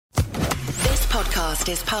podcast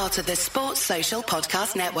is part of the Sports Social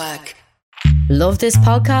Podcast Network. Love this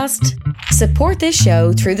podcast? Support this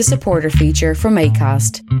show through the supporter feature from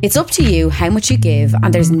Acast. It's up to you how much you give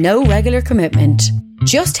and there's no regular commitment.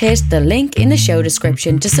 Just hit the link in the show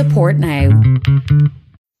description to support now.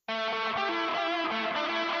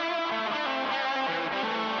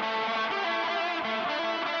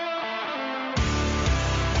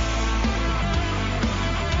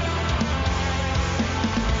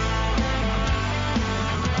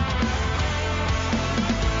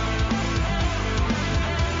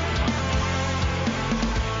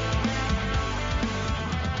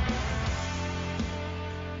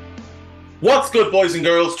 What's good, boys and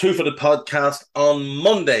girls? True for the podcast on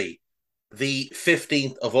Monday, the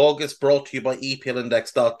 15th of August, brought to you by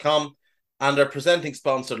EPLindex.com and our presenting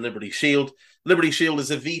sponsor, Liberty Shield. Liberty Shield is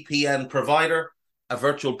a VPN provider. A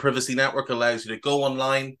virtual privacy network allows you to go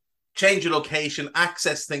online, change your location,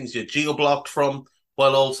 access things you're geo-blocked from,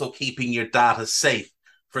 while also keeping your data safe.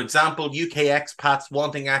 For example, UK expats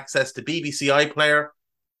wanting access to BBC iPlayer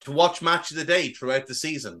to watch Match of the Day throughout the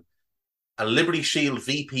season. A Liberty Shield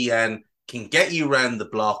VPN can get you around the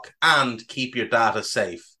block and keep your data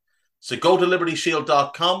safe. So go to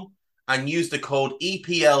libertyshield.com and use the code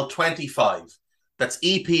EPL25. That's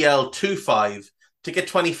EPL25 to get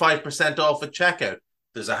 25% off at checkout.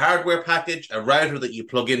 There's a hardware package, a router that you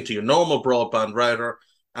plug into your normal broadband router,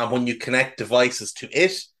 and when you connect devices to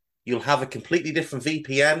it, you'll have a completely different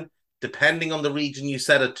VPN depending on the region you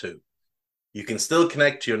set it to. You can still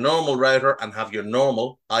connect to your normal router and have your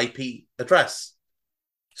normal IP address.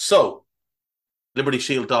 So,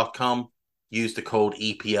 libertyshield.com, use the code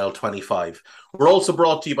EPL25. We're also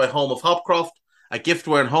brought to you by Home of Hopcroft, a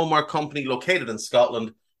giftware and homeware company located in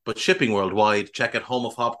Scotland, but shipping worldwide. Check out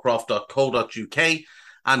homeofhopcroft.co.uk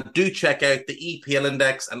and do check out the EPL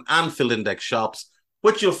Index and Anfield Index shops,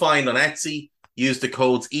 which you'll find on Etsy. Use the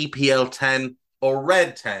codes EPL10 or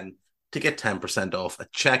RED10 to get 10% off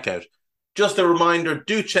at checkout. Just a reminder,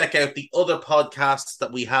 do check out the other podcasts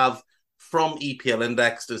that we have from EPL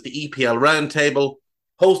Index. There's the EPL Roundtable,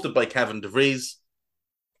 hosted by Kevin DeVries.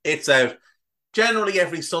 It's out generally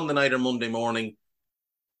every Sunday night or Monday morning.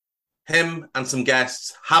 Him and some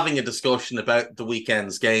guests having a discussion about the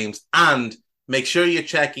weekend's games. And make sure you're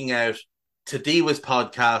checking out Tadiwa's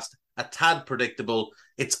podcast, A Tad Predictable.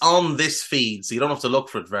 It's on this feed, so you don't have to look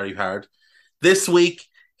for it very hard. This week,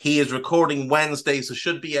 he is recording Wednesday, so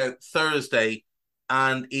should be out Thursday.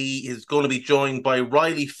 And he is going to be joined by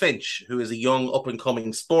Riley Finch, who is a young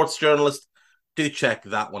up-and-coming sports journalist. Do check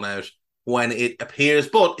that one out when it appears.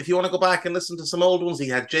 But if you want to go back and listen to some old ones, he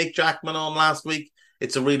had Jake Jackman on last week.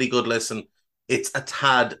 It's a really good listen. It's a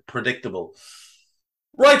tad predictable.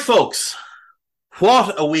 Right, folks.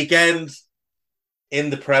 What a weekend in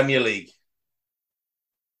the Premier League.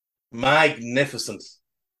 Magnificent.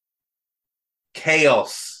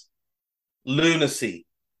 Chaos. Lunacy.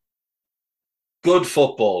 Good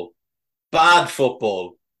football, bad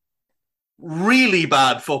football, really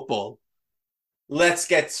bad football. Let's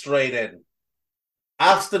get straight in.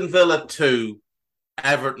 Aston Villa 2,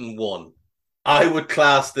 Everton 1. I would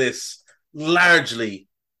class this largely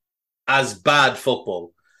as bad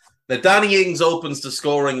football. Now, Danny Ings opens the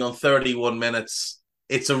scoring on 31 minutes.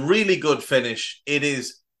 It's a really good finish. It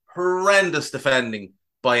is horrendous defending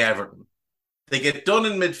by Everton. They get done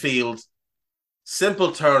in midfield,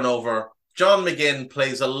 simple turnover. John McGinn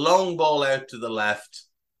plays a long ball out to the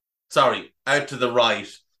right.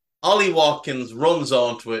 Ollie Watkins runs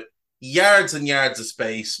onto it, yards and yards of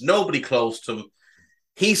space, nobody close to him.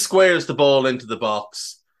 He squares the ball into the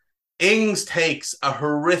box. Ings takes a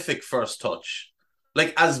horrific first touch.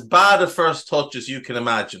 Like, as bad a first touch as you can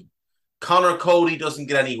imagine. Connor Cody doesn't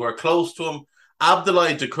get anywhere close to him.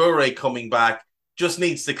 Abdoulaye Doucouré coming back just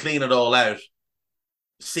needs to clean it all out.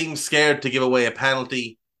 Seems scared to give away a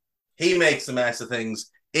penalty. He makes a mess of things.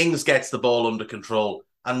 Ings gets the ball under control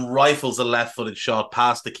and rifles a left-footed shot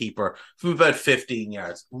past the keeper from about 15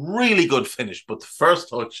 yards. Really good finish, but the first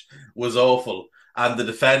touch was awful and the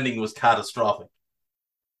defending was catastrophic.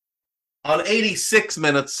 On 86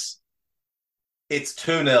 minutes, it's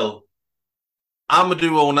 2-0.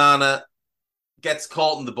 Amadou Onana gets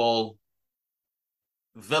caught in the ball.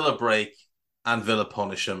 Villa break and Villa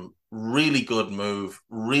punish him. Really good move.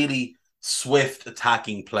 Really swift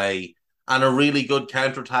attacking play and a really good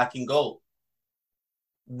counter-attacking goal.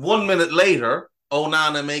 1 minute later,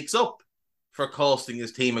 Onana makes up for costing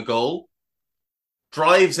his team a goal,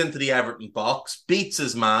 drives into the Everton box, beats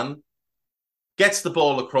his man, gets the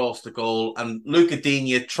ball across the goal, and Luca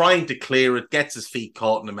Digne, trying to clear it, gets his feet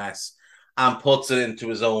caught in a mess and puts it into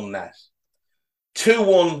his own net.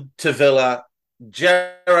 2-1 to Villa.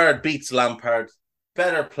 Gerrard beats Lampard.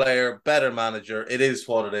 Better player, better manager. It is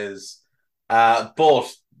what it is. But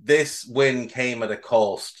this win came at a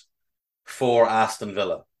cost for Aston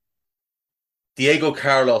Villa. Diego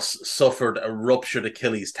Carlos suffered a ruptured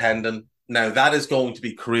Achilles tendon. Now, that is going to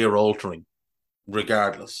be career altering,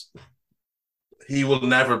 regardless. He will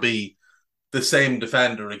never be the same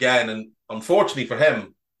defender again. And unfortunately for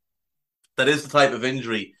him, that is the type of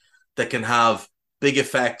injury that can have big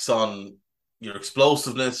effects on your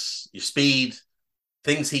explosiveness, your speed,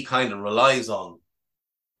 things he kind of relies on.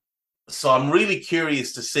 So I'm really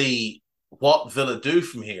curious to see what Villa do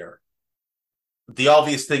from here. The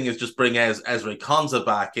obvious thing is just bring Ezri Konsa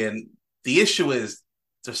back in. The issue is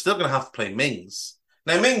they're still going to have to play Mings.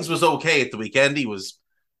 Now, Mings was okay at the weekend. He was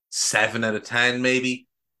 7 out of 10, maybe.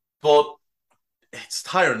 But it's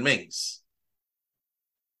Tyrone Mings.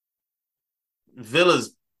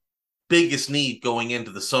 Villa's biggest need going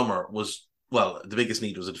into the summer was, well, the biggest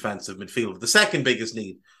need was a defensive midfielder. The second biggest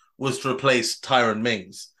need was to replace Tyrone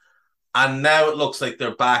Mings. And now it looks like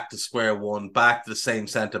they're back to square one, back to the same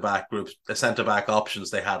centre-back group, the centre-back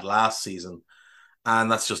options they had last season.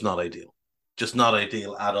 And that's just not ideal. Just not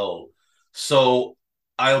ideal at all. So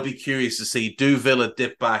I'll be curious to see, do Villa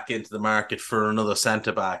dip back into the market for another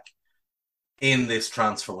centre-back in this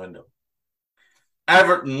transfer window?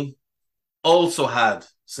 Everton also had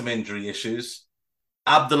some injury issues.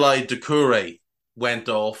 Abdoulaye Doucouré went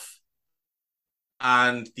off,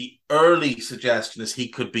 and the early suggestion is he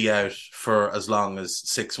could be out for as long as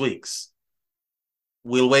 6 weeks.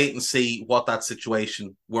 We'll wait and see what that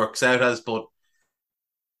situation works out as, but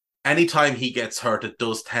anytime he gets hurt, it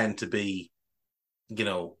does tend to be,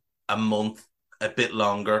 a month, a bit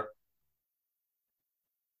longer.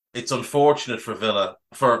 It's unfortunate for Villa,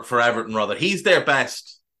 for Everton rather. He's their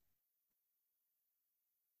best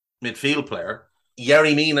midfield player.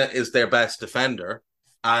 Yerry Mina is their best defender,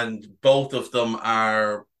 and both of them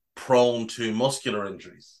are prone to muscular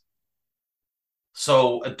injuries.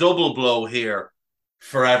 So a double blow here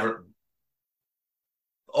for Everton.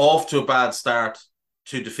 Off to a bad start,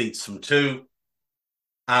 2 defeats from 2,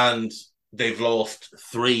 and they've lost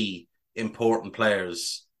 3 important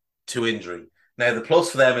players to injury. Now, the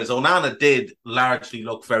plus for them is Onana did largely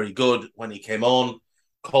look very good when he came on,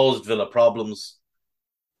 caused Villa problems.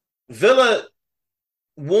 Villa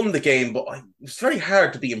won the game, but it was very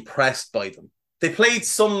hard to be impressed by them. They played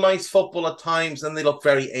some nice football at times, and they looked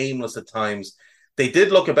very aimless at times. They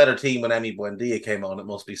did look a better team when Emi Buendia came on, it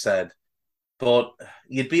must be said. But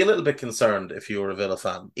you'd be a little bit concerned if you were a Villa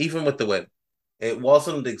fan, even with the win. It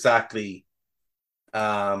wasn't exactly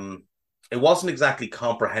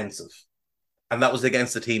comprehensive. And that was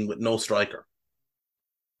against a team with no striker.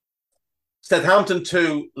 Southampton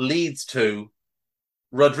 2, Leeds 2.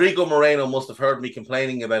 Rodrigo Moreno must have heard me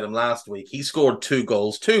complaining about him last week. He scored 2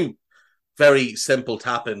 goals, 2 very simple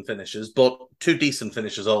tap-in finishes, but 2 decent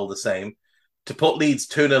finishes all the same, to put Leeds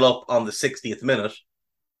 2-0 up on the 60th minute.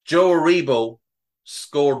 Joe Aribo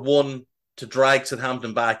scored 1 to drag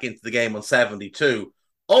Southampton back into the game on 72.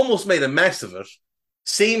 Almost made a mess of it.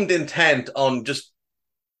 Seemed intent on just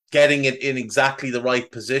getting it in exactly the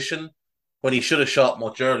right position when he should have shot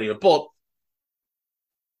much earlier. But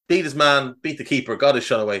beat his man, beat the keeper, got his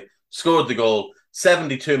shot away, scored the goal.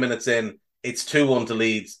 72 minutes in, it's 2-1 to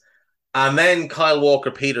Leeds. And then Kyle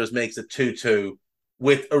Walker-Peters makes it 2-2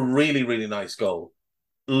 with a really, really nice goal.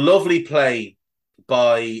 Lovely play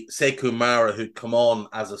by Sekou Mara, who'd come on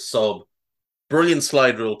as a sub. Brilliant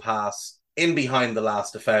slide rule pass in behind the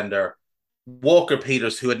last defender.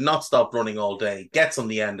 Walker-Peters, who had not stopped running all day, gets on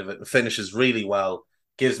the end of it and finishes really well,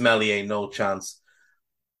 gives Meslier no chance.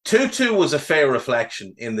 2-2 was a fair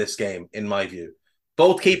reflection in this game, in my view.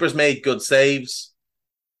 Both keepers made good saves.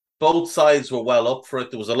 Both sides were well up for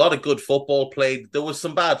it. There was a lot of good football played. There was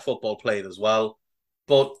some bad football played as well.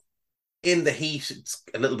 But in the heat, it's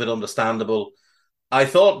a little bit understandable. I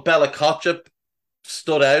thought Bella Kotchap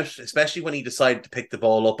stood out, especially when he decided to pick the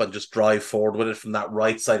ball up and just drive forward with it from that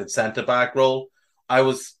right-sided centre-back role. I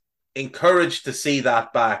was encouraged to see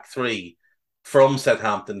that back 3 from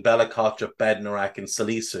Southampton, Bella Kotchap, Bednarak and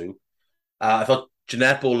Salisu. I thought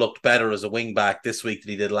Gineppo looked better as a wing-back this week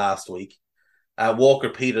than he did last week.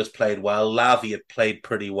 Walker-Peters played well. Lavia played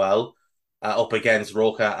pretty well up against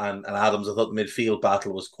Roca and Adams. I thought the midfield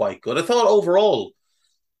battle was quite good. I thought overall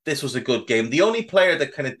this was a good game. The only player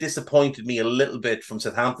that kind of disappointed me a little bit from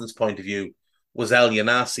Southampton's point of view was El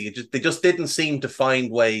Yanasi. They just didn't seem to find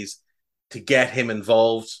ways to get him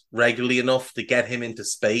involved regularly enough to get him into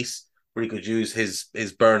space where he could use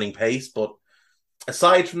his burning pace. But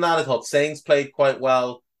aside from that, I thought Saints played quite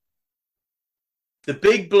well. The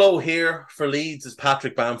big blow here for Leeds is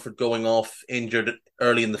Patrick Bamford going off injured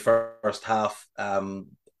early in the first half.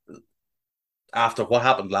 After what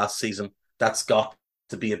happened last season, that's got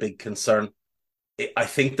to be a big concern. I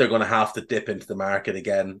think they're going to have to dip into the market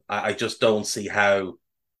again. I just don't see how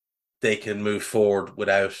they can move forward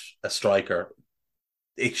without a striker.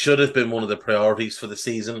 It should have been one of the priorities for the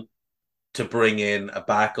season to bring in a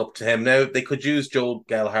backup to him. Now, they could use Joe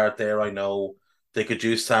Gelhardt there, I know. They could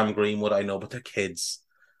use Sam Greenwood, I know, but they're kids.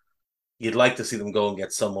 You'd like to see them go and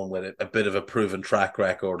get someone with a bit of a proven track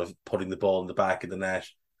record of putting the ball in the back of the net.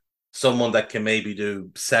 Someone that can maybe do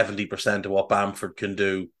 70% of what Bamford can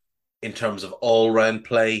do in terms of all-round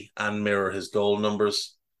play and mirror his goal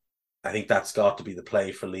numbers. I think that's got to be the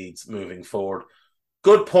play for Leeds moving forward.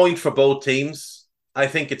 Good point for both teams. I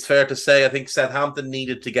think it's fair to say, I think Southampton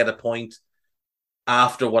needed to get a point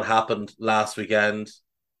after what happened last weekend.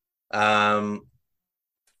 Guy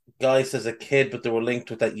says a kid, but they were linked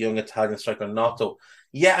with that young Italian striker, Notto.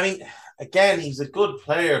 Yeah, I mean, again, he's a good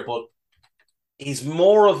player, but he's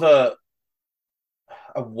more of a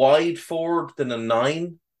wide forward than a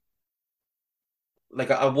 9.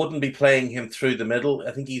 Like, I wouldn't be playing him through the middle.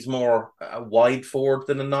 I think he's more a wide forward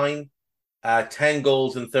than a 9. 10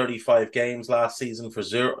 goals in 35 games last season for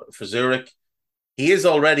Zurich. He is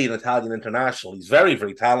already an Italian international. He's very,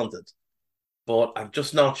 very talented. But I'm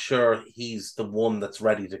just not sure he's the one that's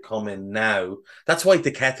ready to come in now. That's why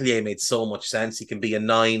De Ketelaere made so much sense. He can be a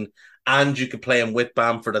 9, and you could play him with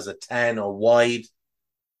Bamford as a 10 or wide.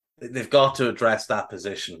 They've got to address that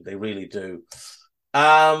position. They really do.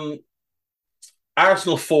 Arsenal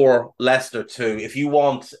 4, Leicester 2. If you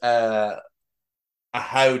want a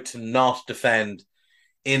how to not defend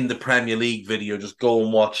in the Premier League video, just go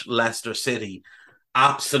and watch Leicester City.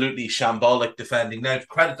 Absolutely shambolic defending. Now,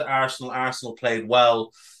 credit to Arsenal. Arsenal played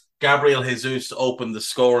well. Gabriel Jesus opened the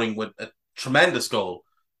scoring with a tremendous goal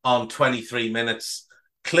on 23 minutes.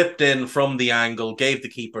 Clipped in from the angle, gave the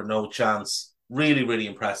keeper no chance. Really, really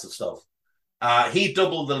impressive stuff. He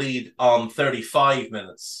doubled the lead on 35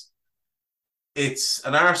 minutes. It's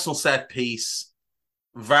an Arsenal set piece.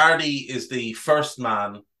 Vardy is the first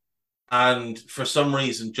man, and for some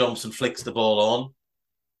reason jumps and flicks the ball on.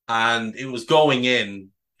 And it was going in.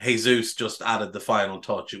 Jesus just added the final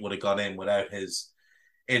touch. It would have gone in without his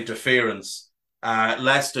interference.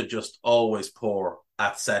 Leicester just always poor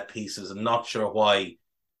at set pieces. I'm not sure why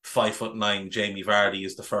 5'9" Jamie Vardy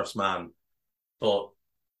is the first man, but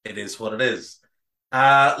it is what it is.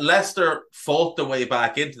 Leicester fought their way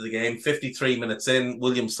back into the game. 53 minutes in,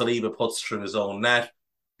 William Saliba puts through his own net.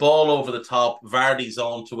 Ball over the top. Vardy's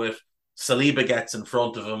onto it. Saliba gets in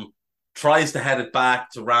front of him. Tries to head it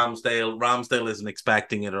back to Ramsdale. Ramsdale isn't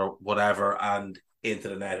expecting it or whatever, and into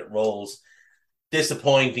the net it rolls.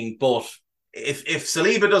 Disappointing, but if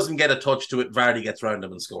Saliba doesn't get a touch to it, Vardy gets round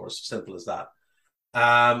him and scores. Simple as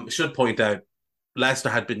that. Should point out, Leicester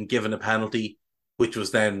had been given a penalty, which was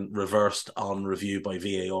then reversed on review by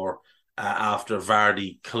VAR after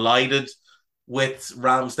Vardy collided with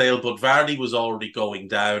Ramsdale, but Vardy was already going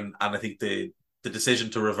down, and I think the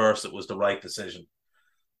decision to reverse it was the right decision.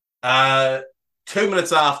 2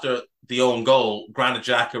 minutes after the own goal, Granit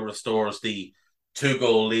Xhaka restores the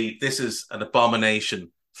 2-goal lead. This is an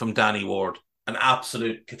abomination from Danny Ward, an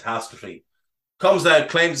absolute catastrophe. Comes out,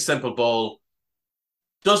 claims a simple ball,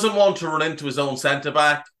 doesn't want to run into his own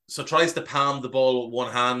centre-back, so tries to palm the ball with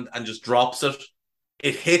one hand and just drops it.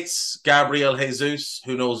 It hits Gabriel Jesus,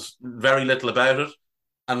 who knows very little about it,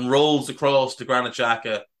 and rolls across to Granit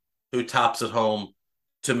Xhaka, who taps it home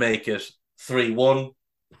to make it 3-1.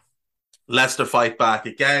 Leicester fight back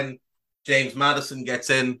again. James Maddison gets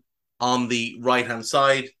in on the right-hand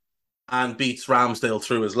side and beats Ramsdale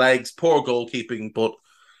through his legs. Poor goalkeeping, but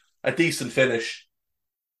a decent finish.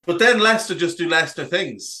 But then Leicester just do Leicester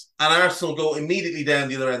things, and Arsenal go immediately down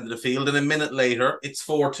the other end of the field, and a minute later, it's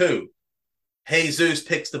 4-2. Jesus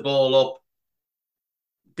picks the ball up,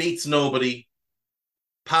 beats nobody,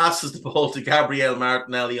 passes the ball to Gabriel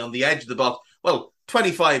Martinelli on the edge of the box. Well,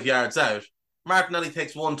 25 yards out. Martinelli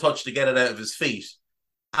takes one touch to get it out of his feet,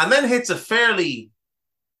 and then hits a fairly,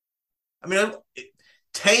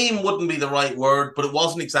 tame wouldn't be the right word, but it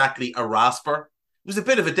wasn't exactly a rasper. It was a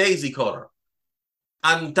bit of a daisy cutter.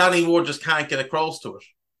 And Danny Ward just can't get across to it.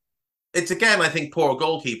 It's, again, I think, poor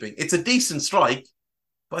goalkeeping. It's a decent strike,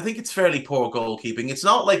 but I think it's fairly poor goalkeeping. It's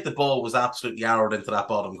not like the ball was absolutely arrowed into that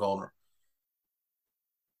bottom corner.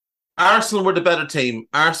 Arsenal were the better team.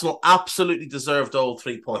 Arsenal absolutely deserved all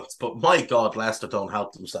 3 points, but my God, Leicester don't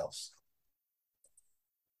help themselves.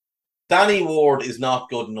 Danny Ward is not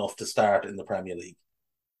good enough to start in the Premier League.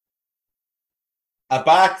 A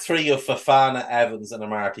back three of Fofana, Evans, and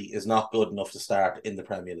Amartey is not good enough to start in the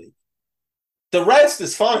Premier League. The rest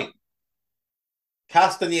is fine.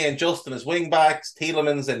 Castagne and Justin as wing backs,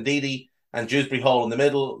 Tielemans and Ndidi and Dewsbury Hall in the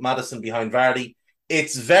middle, Maddison behind Vardy.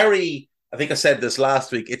 It's very, I think I said this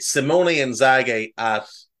last week, it's Simone Inzaghi at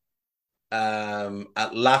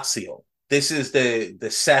Lazio. This is the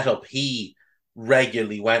setup he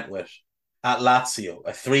regularly went with at Lazio,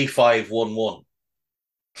 a 3-5-1-1.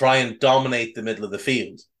 Try and dominate the middle of the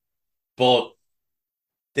field. But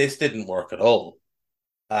this didn't work at all.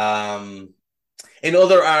 In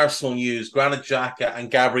other Arsenal news, Granit Xhaka and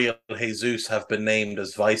Gabriel Jesus have been named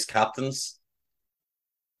as vice captains.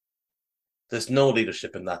 There's no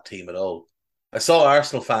leadership in that team at all. I saw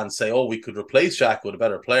Arsenal fans say, "Oh, we could replace Xhaka with a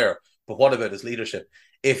better player," but what about his leadership?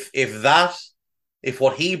 If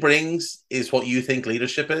what he brings is what you think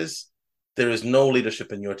leadership is, there is no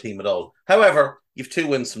leadership in your team at all. However, you've 2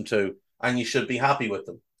 wins from 2, and you should be happy with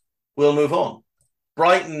them. We'll move on.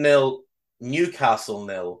 Brighton 0, Newcastle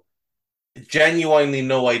 0. Genuinely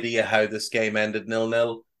no idea how this game ended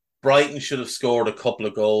 0-0. Brighton should have scored a couple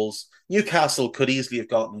of goals. Newcastle could easily have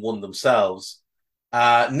gotten one themselves.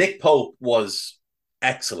 Nick Pope was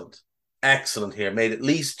excellent. Excellent here. Made at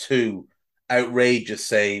least 2 outrageous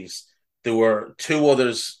saves. There were 2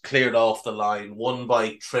 others cleared off the line. One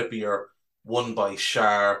by Trippier, one by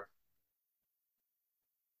Schär.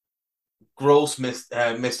 Gross missed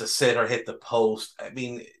a sitter, hit the post. I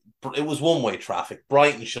mean, it was one-way traffic.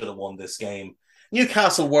 Brighton should have won this game.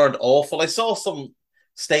 Newcastle weren't awful. I saw some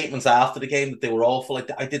statements after the game that they were awful.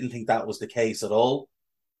 I didn't think that was the case at all.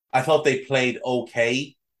 I thought they played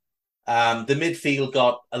okay. The midfield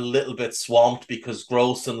got a little bit swamped because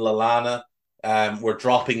Gross and Lallana were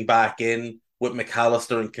dropping back in with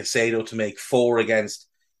McAllister and Caicedo to make 4 against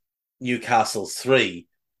Newcastle's 3.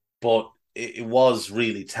 But it was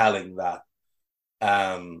really telling that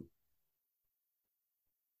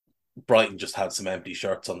Brighton just had some empty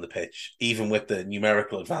shirts on the pitch. Even with the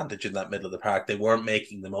numerical advantage in that middle of the park, they weren't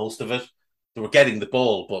making the most of it. They were getting the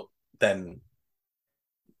ball, but then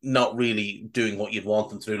not really doing what you'd want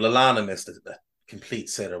them to do. Lallana missed a complete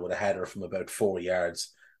sitter with a header from about 4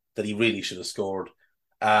 yards that he really should have scored.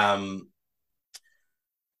 I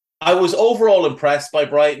was overall impressed by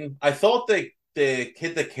Brighton. I thought the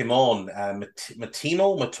kid that came on,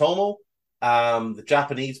 Matomo, the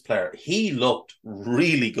Japanese player, he looked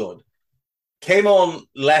really good. Came on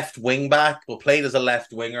left wing back, but played as a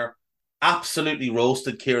left winger. Absolutely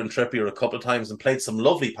roasted Kieran Trippier a couple of times and played some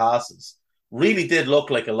lovely passes. Really did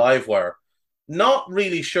look like a live wire. Not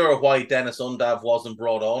really sure why Dennis Undav wasn't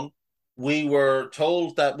brought on. We were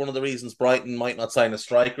told that one of the reasons Brighton might not sign a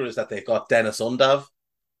striker is that they've got Dennis Undav.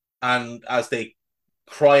 And as they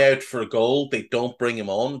cry out for a goal, they don't bring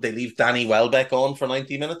him on. They leave Danny Welbeck on for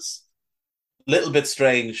 90 minutes. Little bit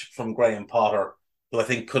strange from Graham Potter, who I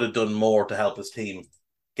think could have done more to help his team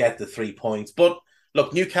get the 3 points. But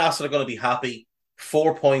look, Newcastle are going to be happy.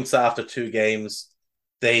 4 points after 2 games.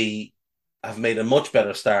 They have made a much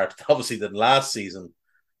better start, obviously, than last season.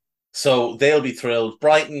 So they'll be thrilled.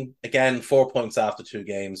 Brighton, again, 4 points after 2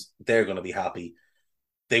 games. They're going to be happy.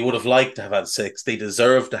 They would have liked to have had 6. They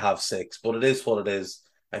deserve to have 6, but it is what it is.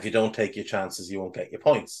 If you don't take your chances, you won't get your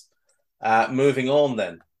points. Moving on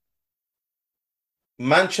then.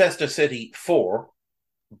 Manchester City 4,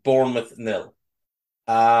 Bournemouth 0.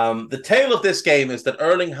 The tale of this game is that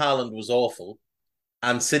Erling Haaland was awful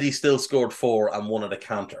and City still scored 4 and won at a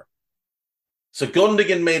counter. So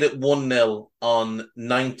Gundogan made it 1-0 on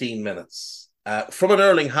 19 minutes. From an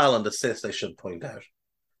Erling Haaland assist, I should point out.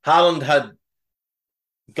 Haaland had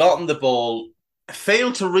gotten the ball,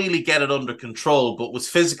 failed to really get it under control, but was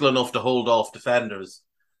physical enough to hold off defenders,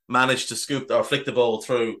 managed to scoop or flick the ball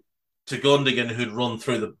through to Gundogan, who'd run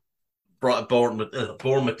through the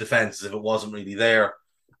Bournemouth defence as if it wasn't really there,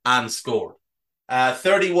 and scored.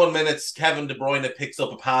 31 minutes, Kevin De Bruyne picks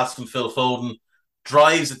up a pass from Phil Foden,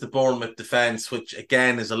 drives at the Bournemouth defence, which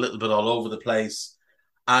again is a little bit all over the place,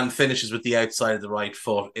 and finishes with the outside of the right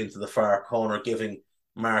foot into the far corner, giving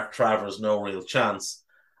Mark Travers no real chance.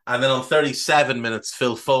 And then on 37 minutes,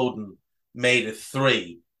 Phil Foden made it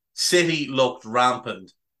 3. City looked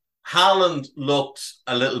rampant. Haaland looked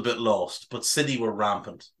a little bit lost, but City were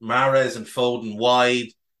rampant. Mahrez and Foden wide,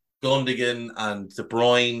 Gundogan and De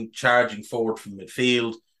Bruyne charging forward from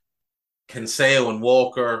midfield, Cancelo and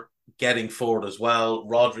Walker getting forward as well,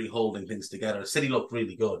 Rodri holding things together. City looked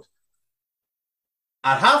really good.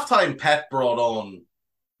 At halftime, Pep brought on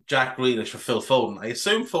Jack Grealish for Phil Foden. I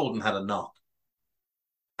assume Foden had a knock.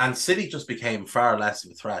 And City just became far less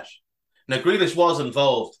of a threat. Now, Grealish was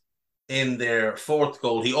involved in their 4th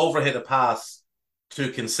goal. He overhit a pass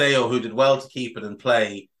to Kinseo, who did well to keep it in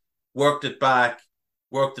play, worked it back,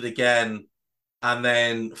 worked it again, and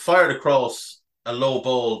then fired across a low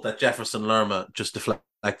ball that Jefferson Lerma just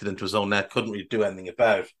deflected into his own net, couldn't really do anything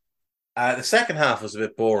about. The second half was a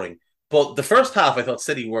bit boring, but the first half I thought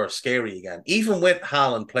City were scary again. Even with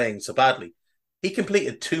Haaland playing so badly, he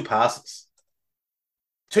completed two passes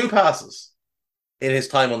in his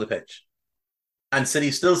time on the pitch. And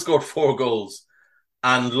City still scored 4 goals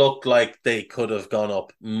and looked like they could have gone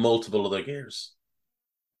up multiple other gears.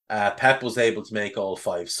 Pep was able to make all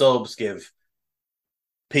 5 subs, give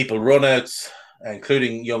people runouts,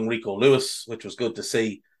 including young Rico Lewis, which was good to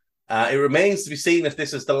see. It remains to be seen if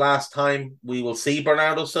this is the last time we will see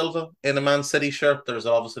Bernardo Silva in a Man City shirt. There's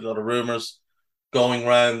obviously a lot of rumours going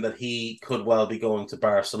around that he could well be going to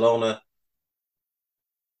Barcelona.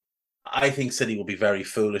 I think City will be very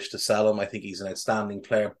foolish to sell him. I think he's an outstanding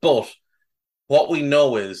player. But what we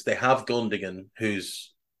know is they have Gundogan,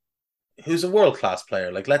 who's a world-class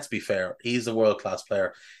player. Like, let's be fair. He's a world-class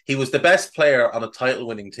player. He was the best player on a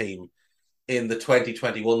title-winning team in the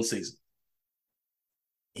 2021 season.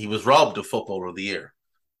 He was robbed of Footballer of the Year.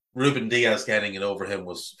 Ruben Diaz getting it over him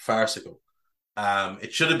was farcical.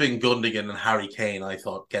 It should have been Gundogan and Harry Kane, I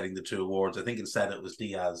thought, getting the 2 awards. I think instead it was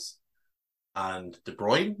Diaz and De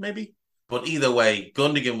Bruyne, maybe. But either way,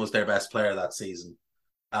 Gundogan was their best player that season.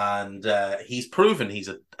 And he's proven he's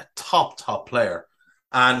a top player.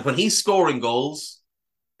 And when he's scoring goals,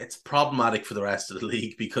 it's problematic for the rest of the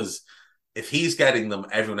league, because if he's getting them,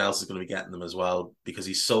 everyone else is going to be getting them as well, because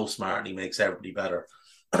he's so smart and he makes everybody better.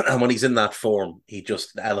 And when he's in that form, he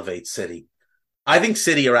just elevates City. I think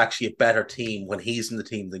City are actually a better team when he's in the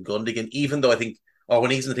team than Gundogan,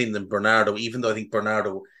 when he's in the team than Bernardo, even though I think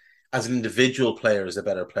Bernardo, as an individual player, is a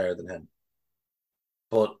better player than him.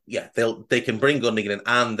 But yeah, they can bring Gundogan in,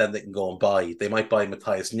 and then they can go and buy. They might buy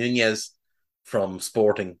Matheus Nunes from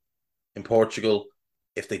Sporting in Portugal.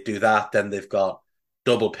 If they do that, then they've got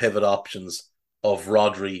double pivot options of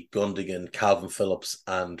Rodri, Gundogan, Calvin Phillips,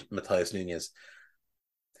 and Matheus Nunes.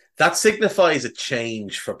 That signifies a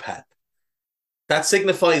change for Pep. That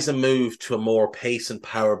signifies a move to a more pace and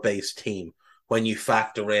power-based team when you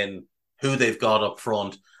factor in who they've got up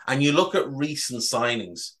front. And you look at recent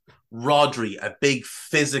signings. Rodri, a big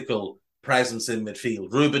physical presence in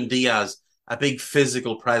midfield. Ruben Diaz, a big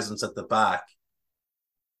physical presence at the back.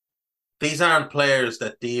 These aren't players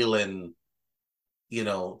that deal in,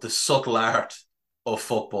 the subtle art of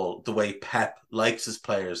football, the way Pep likes his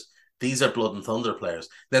players. These are blood and thunder players.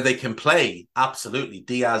 Now, they can play, absolutely.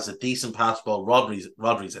 Diaz, a decent pass ball.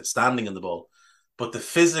 Rodri's outstanding in the ball. But the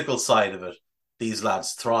physical side of it, these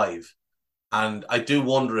lads thrive. And I do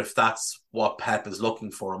wonder if that's what Pep is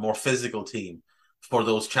looking for, a more physical team for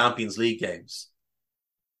those Champions League games.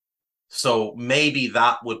 So maybe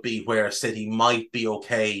that would be where City might be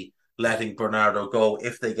okay letting Bernardo go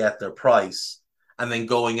if they get their price, and then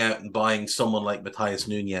going out and buying someone like Matheus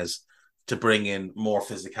Nunes to bring in more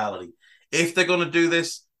physicality. If they're going to do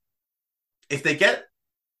this, if they get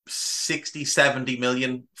 60, 70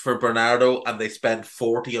 million for Bernardo and they spend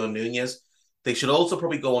 40 on Nunes, they should also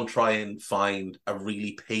probably go and try and find a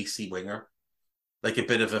really pacey winger, like a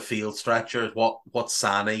bit of a field stretcher, what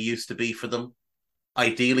Sane used to be for them.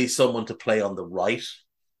 Ideally, someone to play on the right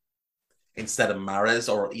instead of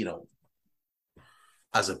Mahrez, or,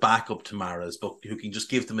 as a backup to Mahrez, but who can just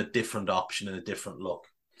give them a different option and a different look.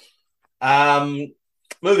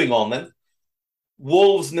 Moving on then.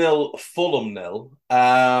 Wolves 0, Fulham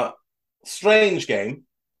 0. Strange game.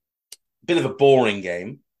 Bit of a boring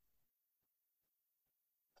game.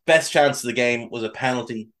 Best chance of the game was a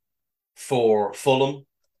penalty for Fulham.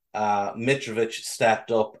 Mitrovic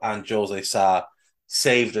stepped up and Jose Sa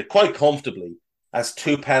saved it quite comfortably, as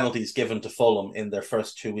 2 penalties given to Fulham in their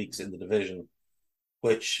first 2 weeks in the division,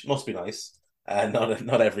 which must be nice.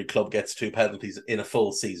 Not every club gets 2 penalties in a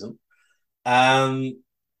full season. There's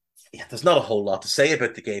not a whole lot to say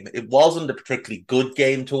about the game. It wasn't a particularly good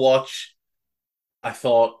game to watch. I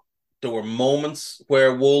thought there were moments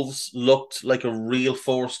where Wolves looked like a real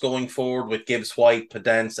force going forward with Gibbs White,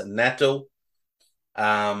 Podence, and Neto.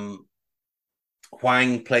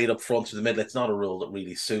 Hwang played up front to the middle. It's not a role that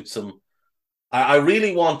really suits him. I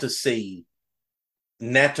really want to see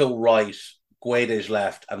Neto right, Guedes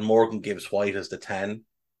left, and Morgan Gibbs White as the 10,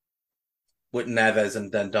 with Neves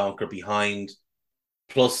and Dendoncker behind,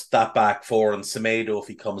 plus that back 4 and Semedo if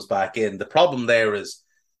he comes back in. The problem there is,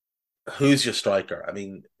 who's your striker? I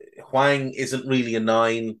mean, Hwang isn't really a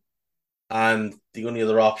 9, and the only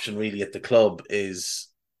other option really at the club is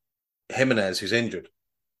Jimenez, who's injured.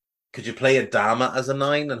 Could you play Adama as a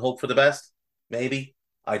 9 and hope for the best? Maybe.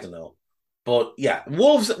 I don't know. But yeah,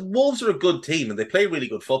 Wolves are a good team and they play really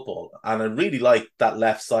good football. And I really like that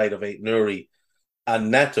left side of Aït-Nouri and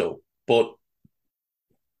Neto. But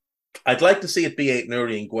I'd like to see it be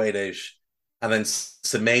Aït-Nouri and Guedes and then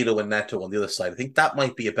Semedo and Neto on the other side. I think that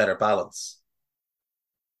might be a better balance.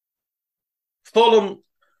 Fulham,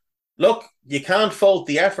 look, you can't fault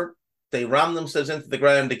the effort. They ran themselves into the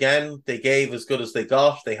ground again. They gave as good as they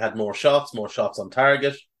got. They had more shots on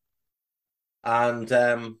target. And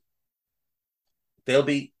they'll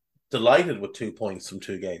be delighted with 2 points from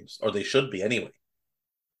 2 games, or they should be anyway.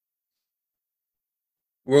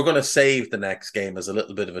 We're going to save the next game as a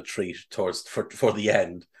little bit of a treat for the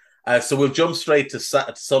end. So we'll jump straight to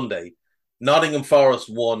Sunday. Nottingham Forest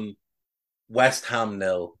 1, West Ham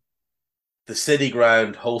 0. The City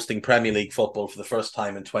Ground hosting Premier League football for the first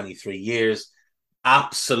time in 23 years.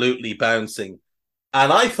 Absolutely bouncing.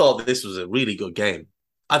 And I thought this was a really good game.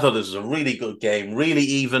 Really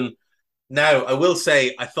even. Now, I will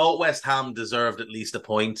say, I thought West Ham deserved at least a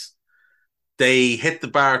point. They hit the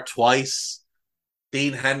bar twice.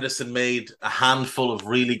 Dean Henderson made a handful of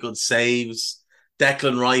really good saves.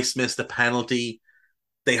 Declan Rice missed a penalty.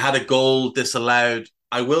 They had a goal disallowed.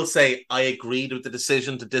 I will say I agreed with the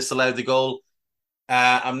decision to disallow the goal.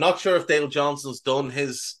 I'm not sure if Dale Johnson's done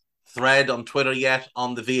his thread on Twitter yet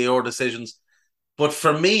on the VAR decisions. But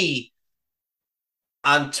for me,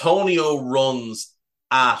 Antonio runs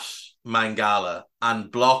at Mangala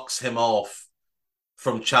and blocks him off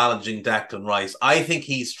from challenging Declan Rice. I think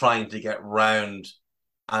he's trying to get round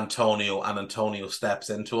Antonio and Antonio steps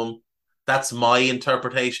into him. That's my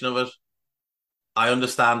interpretation of it. I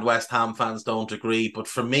understand West Ham fans don't agree, but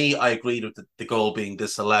for me, I agreed with the goal being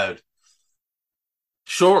disallowed.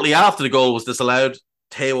 Shortly after the goal was disallowed,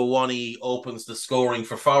 Taiwo Awoniyi opens the scoring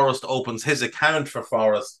for Forest, opens his account for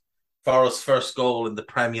Forest. Forest's first goal in the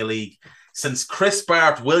Premier League since Chris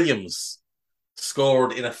Bart Williams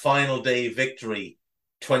scored in a final day victory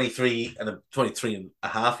 23 and a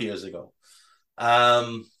half years ago.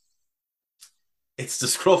 It's the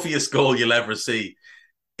scruffiest goal you'll ever see.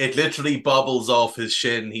 It literally bobbles off his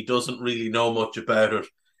shin. He doesn't really know much about it.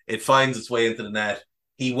 It finds its way into the net.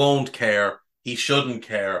 He won't care. He shouldn't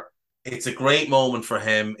care. It's a great moment for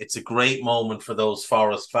him. It's a great moment for those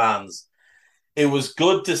Forest fans. It was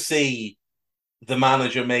good to see the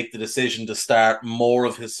manager make the decision to start more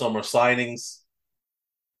of his summer signings.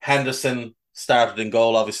 Henderson started in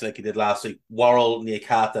goal, obviously, like he did last week. Worrell,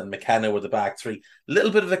 Niakhaté, and McKenna were the back three. A little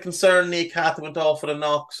bit of a concern. Niakhaté went off with a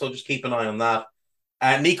knock, so just keep an eye on that.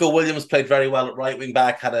 Nico Williams played very well at right wing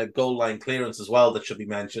back, had a goal line clearance as well that should be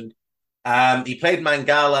mentioned. He played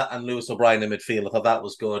Mangala and Lewis O'Brien in midfield. I thought that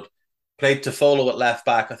was good. Played Toffolo at left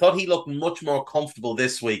back. I thought he looked much more comfortable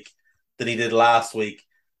this week than he did last week.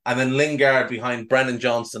 And then Lingard behind Brennan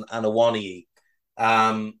Johnson and Awoniyi.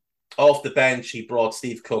 Off the bench, he brought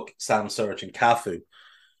Steve Cook, Sam Surridge, and Cafu.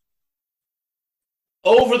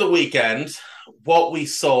 Over the weekend, what we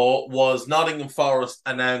saw was Nottingham Forest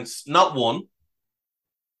announce not one,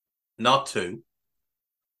 not two,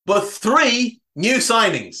 but 3 new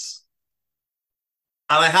signings.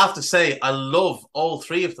 And I have to say, I love all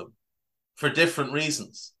 3 of them for different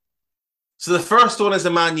reasons. So the first one is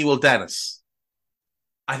Emmanuel Dennis.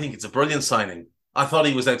 I think it's a brilliant signing. I thought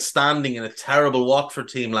he was outstanding in a terrible Watford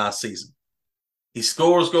team last season. He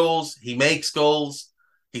scores goals. He makes goals.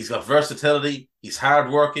 He's got versatility. He's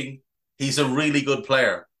hardworking. He's a really good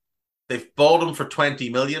player. They've bought him for 20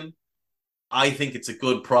 million. I think it's a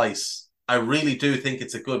good price. I really do think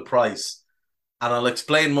it's a good price. And I'll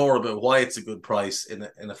explain more about why it's a good price in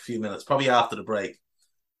a few minutes, probably after the break.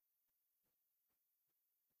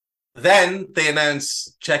 Then they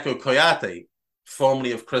announced Cheikhou Kouyaté,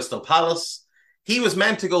 formerly of Crystal Palace. He was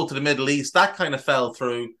meant to go to the Middle East. That kind of fell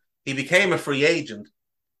through. He became a free agent,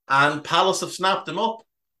 and Palace have snapped him up.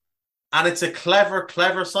 And it's a clever,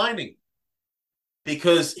 clever signing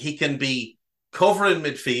because he can be covering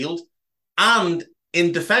midfield and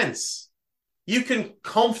in defence. You can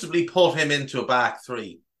comfortably put him into a back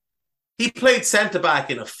 3. He played centre-back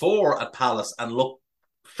in a 4 at Palace and looked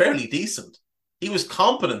fairly decent. He was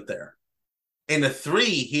competent there. In a 3,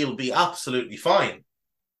 he'll be absolutely fine.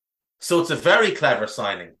 So it's a very clever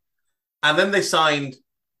signing. And then they signed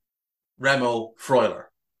Remo Freuler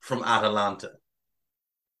from Atalanta,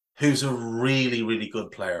 who's a really, really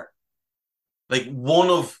good player. Like one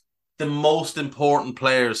of the most important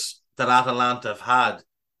players that Atalanta have had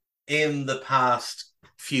in the past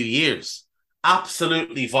few years.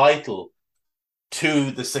 Absolutely vital to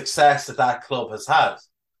the success that club has had.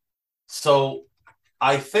 So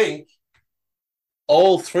I think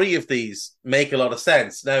all 3 of these make a lot of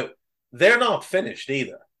sense. Now, they're not finished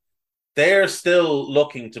either. They're still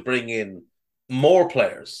looking to bring in more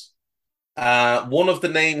players. One of the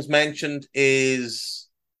names mentioned is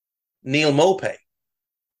Neal Maupay.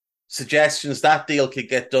 Suggestions that deal could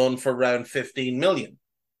get done for around 15 million.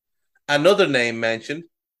 Another name mentioned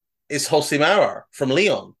is Houssem Aouar from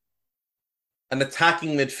Lyon, an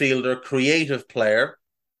attacking midfielder, creative player,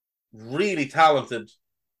 really talented,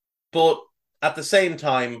 but at the same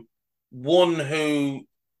time, one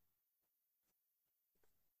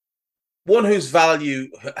whose value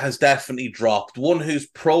has definitely dropped, one whose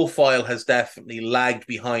profile has definitely lagged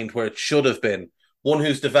behind where it should have been, one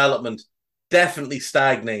whose development definitely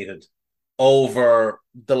stagnated over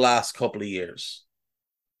the last couple of years.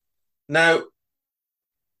 Now,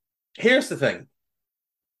 here's the thing.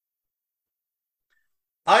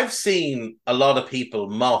 I've seen a lot of people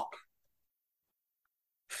mock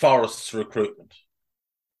Forest's recruitment,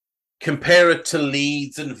 compare it to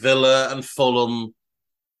Leeds and Villa and Fulham,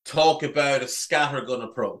 talk about a scattergun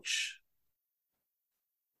approach.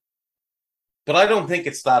 But I don't think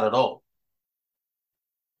it's that at all.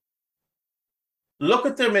 Look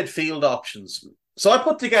at their midfield options. So I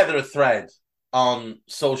put together a thread on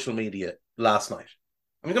social media last night.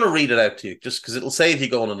 I'm going to read it out to you just because it'll save you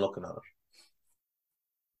going and looking at it.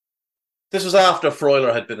 This was after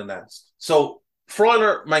Freuler had been announced. So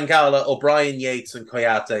Freuler, Mangala, O'Brien, Yates, and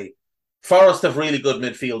Kouyate, Forest have really good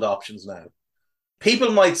midfield options now.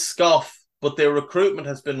 People might scoff, but their recruitment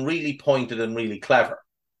has been really pointed and really clever.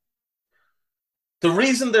 The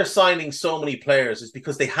reason they're signing so many players is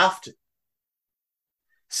because they have to.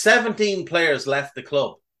 17 players left the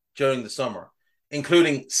club during the summer,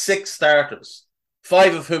 including 6 starters,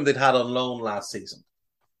 5 of whom they'd had on loan last season.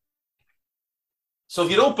 So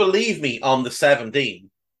if you don't believe me on the 17,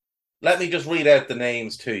 let me just read out the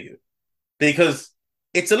names to you, because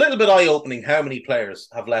it's a little bit eye-opening how many players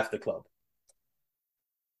have left the club.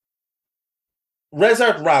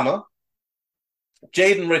 Rezart Rama,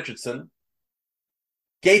 Jaden Richardson,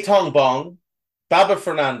 Gaetong Bong, Baba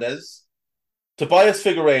Fernandez, Tobias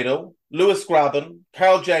Figueiredo, Lewis Graben,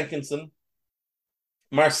 Carl Jenkinson,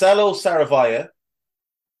 Marcelo Saravia,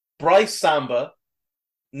 Bryce Samba,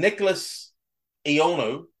 Nicholas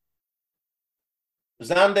Ionu,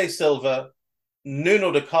 Xande Silva,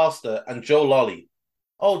 Nuno da Costa, and Joe Lolly.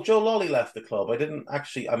 Oh, Joe Lolly left the club.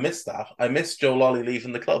 I missed that. I missed Joe Lolly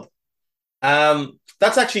leaving the club.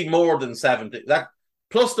 That's actually more than 70. That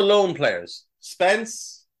plus the loan players.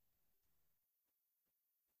 Spence,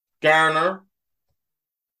 Garner,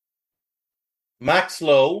 Max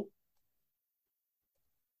Lowe,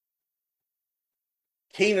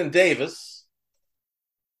 Keenan Davis,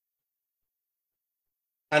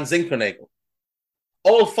 and Zinkernagel.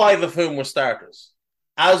 All 5 of whom were starters,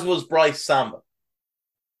 as was Bryce Samba.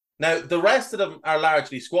 Now, the rest of them are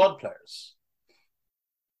largely squad players.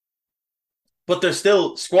 But they're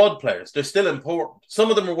still squad players. They're still important. Some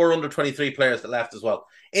of them were under 23 players that left as well.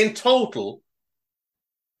 In total,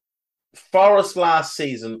 Forest last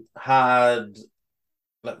season had...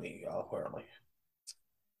 where am I?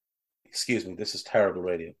 Excuse me, this is terrible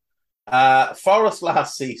radio. Forest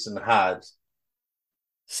last season had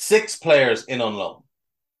 6 players in on loan.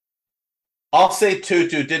 Osei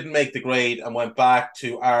Tutu didn't make the grade and went back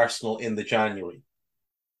to Arsenal in the January.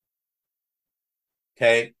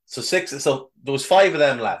 Okay, so there was 5 of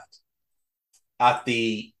them left at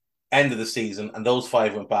the end of the season, and those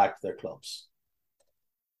 5 went back to their clubs.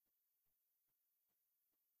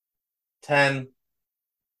 10,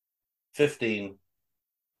 15,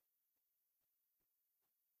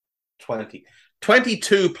 20.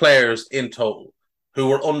 22 players in total who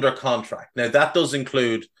were under contract. Now, that does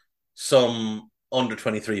include some under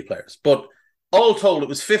 23 players, but all told, it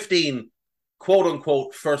was 15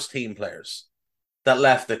 quote-unquote first-team players that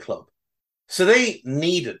left the club. So they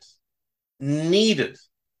needed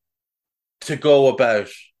to go about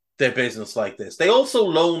their business like this. They also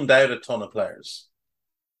loaned out a ton of players.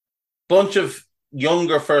 Bunch of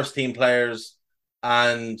younger first-team players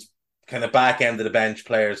and kind of back end of the bench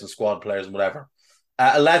players and squad players and whatever.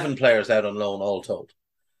 11 players out on loan, all told.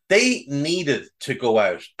 They needed to go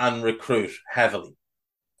out and recruit heavily.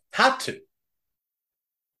 Had to.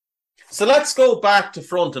 So let's go back to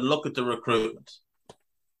front and look at the recruitment.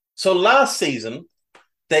 So last season,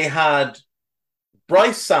 they had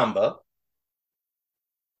Bryce Samba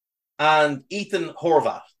and Ethan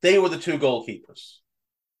Horvath. They were the 2 goalkeepers.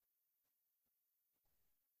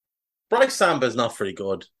 Bryce Samba is not very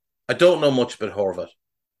good. I don't know much about Horvath.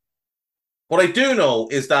 What I do know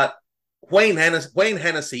is that Wayne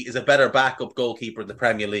Hennessy is a better backup goalkeeper in the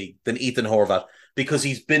Premier League than Ethan Horvath because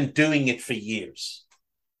he's been doing it for years.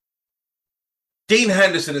 Dean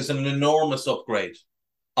Henderson is an enormous upgrade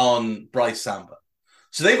on Bryce Samba.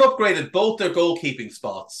 So they've upgraded both their goalkeeping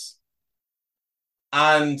spots,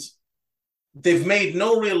 and they've made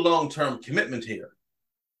no real long-term commitment here.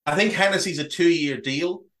 I think Hennessy's a 2-year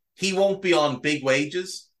deal. He won't be on big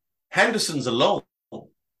wages. Henderson's alone.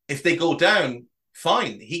 If they go down,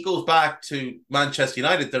 fine. He goes back to Manchester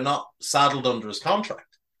United. They're not saddled under his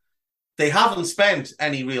contract. They haven't spent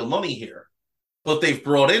any real money here, but they've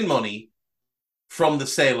brought in money from the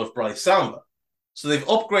sale of Bryce Samba. So they've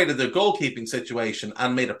upgraded their goalkeeping situation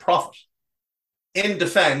and made a profit. In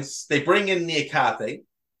defence, they bring in Niakate,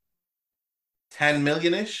 10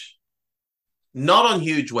 million-ish, not on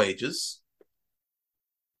huge wages,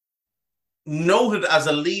 noted as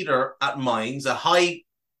a leader at Mainz, a high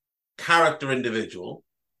character individual,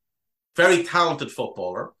 very talented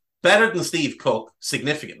footballer, better than Steve Cook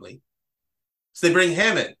significantly. So they bring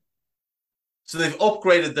him in. So they've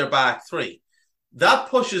upgraded their back three. That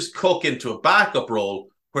pushes Cook into a backup role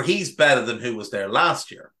where he's better than who was there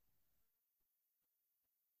last year.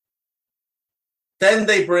 Then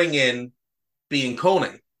they bring in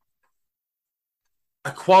Biancone,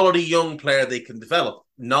 a quality young player they can develop,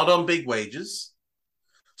 not on big wages.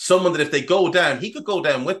 Someone that if they go down, he could go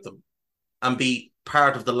down with them and be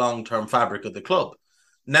part of the long-term fabric of the club.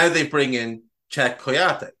 Now they bring in Cheick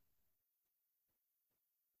Kouyaté.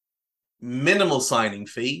 Minimal signing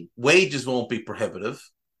fee. Wages won't be prohibitive.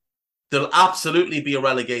 There'll absolutely be a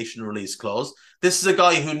relegation release clause. This is a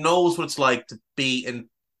guy who knows what it's like to be in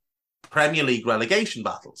Premier League relegation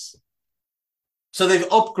battles. So they've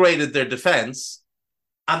upgraded their defence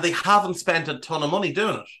and they haven't spent a ton of money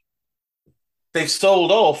doing it. They've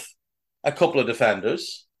sold off a couple of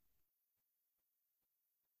defenders.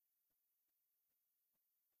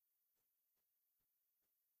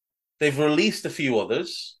 They've released a few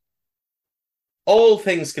others. All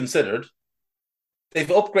things considered, they've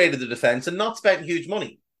upgraded the defence and not spent huge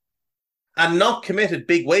money and not committed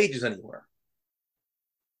big wages anywhere.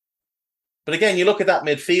 But again, you look at that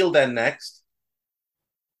midfield then next.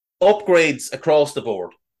 Upgrades across the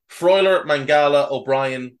board. Freuler, Mangala,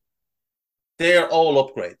 O'Brien, they're all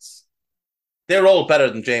upgrades. They're all better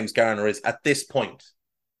than James Garner is at this point.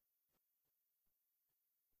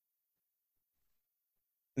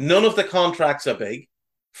 None of the contracts are big.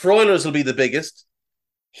 Freuler's will be the biggest.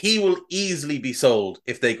 He will easily be sold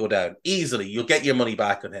if they go down. Easily. You'll get your money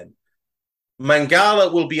back on him.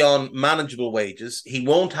 Mangala will be on manageable wages. He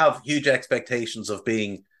won't have huge expectations of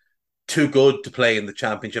being too good to play in the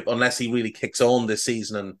Championship unless he really kicks on this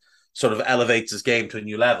season and sort of elevates his game to a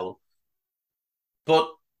new level. But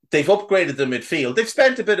they've upgraded the midfield. They've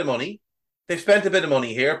spent a bit of money. They've spent a bit of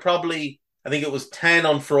money here. Probably, I think it was 10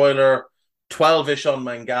 on Freuler, 12-ish on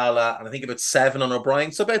Mangala, and I think about 7 on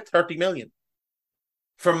O'Brien, so about 30 million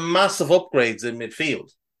for massive upgrades in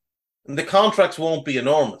midfield. And the contracts won't be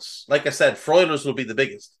enormous. Like I said, Freuler's will be the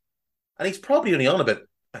biggest. And he's probably only on about,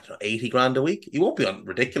 I don't know, 80 grand a week. He won't be on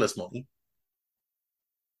ridiculous money.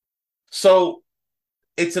 So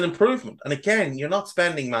it's an improvement. And again, you're not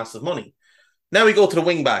spending massive money. Now we go to the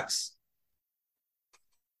wing backs.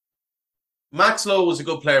 Max Lowe was a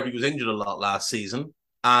good player, but he was injured a lot last season.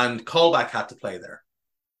 And Colback had to play there.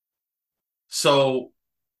 So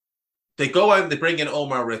they go out and they bring in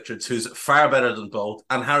Omar Richards, who's far better than both,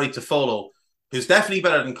 and Harry Toffolo, who's definitely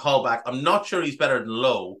better than Colback. I'm not sure he's better than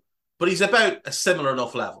Lowe, but he's about a similar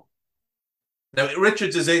enough level. Now,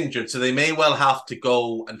 Richards is injured, so they may well have to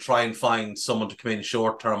go and try and find someone to come in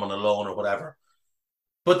short-term on a loan or whatever.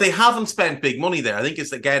 But they haven't spent big money there. I think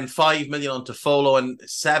it's, again, 5 million on Toffolo and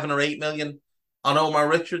 7 or 8 million on Omar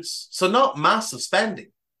Richards. So not massive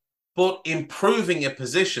spending, but improving a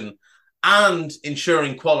position and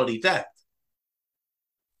ensuring quality depth.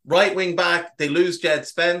 Right wing back, they lose Jed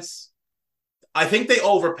Spence. I think they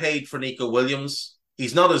overpaid for Nico Williams.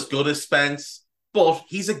 He's not as good as Spence, but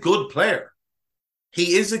he's a good player.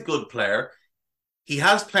 He is a good player. He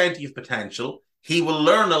has plenty of potential. He will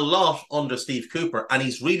learn a lot under Steve Cooper, and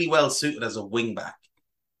he's really well suited as a wing back.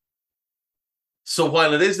 So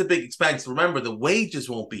while it is a big expense, remember the wages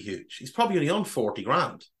won't be huge. He's probably only on 40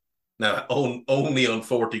 grand. Now, only on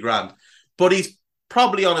 40 grand. But he's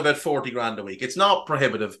probably on about 40 grand a week. It's not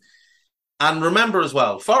prohibitive. And remember as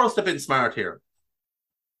well, Forest have been smart here.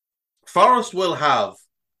 Forest will have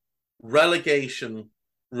relegation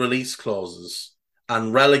release clauses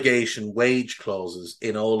and relegation wage clauses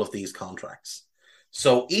in all of these contracts.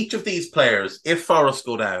 So each of these players, if Forest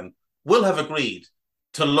go down, will have agreed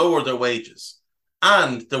to lower their wages.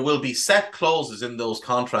 And there will be set clauses in those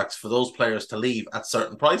contracts for those players to leave at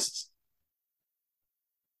certain prices.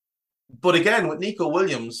 But again, with Nico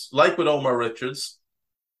Williams, like with Omar Richards,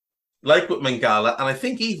 like with Mangala, and I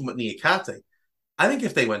think even with Niakate, I think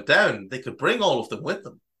if they went down, they could bring all of them with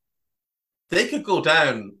them. They could go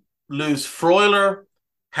down, lose Freuler,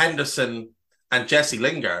 Henderson, and Jesse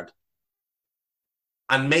Lingard,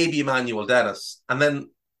 and maybe Emmanuel Dennis, and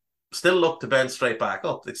then still look to bounce straight back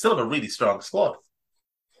up. They still have a really strong squad.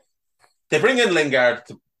 They bring in Lingard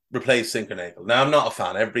to replace Zinckernagel. Now, I'm not a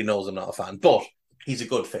fan. Everybody knows I'm not a fan, but he's a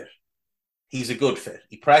good fit. He's a good fit.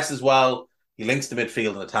 He presses well. He links the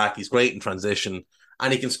midfield and attack. He's great in transition,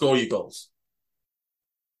 and he can score you goals.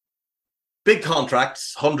 Big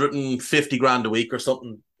contracts, 150 grand a week or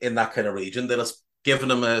something in that kind of region. They'll have given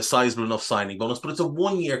him a sizable enough signing bonus, but it's a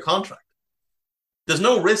 1-year contract. There's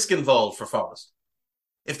no risk involved for Forest.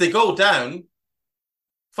 If they go down,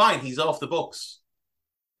 fine, he's off the books.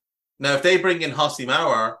 Now, if they bring in Hossi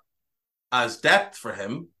Mauer as depth for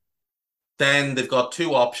him, then they've got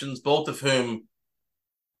two options, both of whom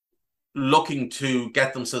looking to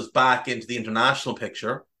get themselves back into the international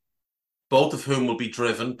picture, both of whom will be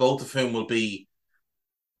driven, both of whom will be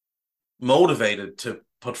motivated to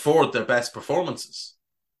put forward their best performances.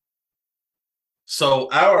 So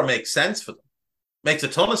Auer makes sense for them, makes a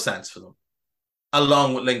ton of sense for them,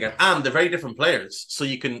 along with Lingard. And they're very different players, so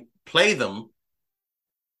you can play them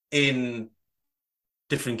in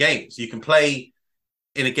different games. You can play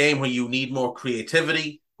in a game where you need more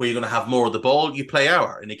creativity, where you're going to have more of the ball, you play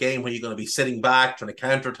Auer. In a game where you're going to be sitting back, trying to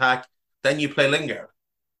counterattack, then you play Lingard.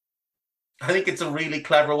 I think it's a really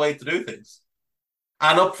clever way to do things.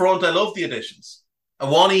 And up front, I love the additions.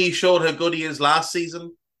 Awoniyi showed how good he is last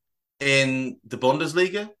season in the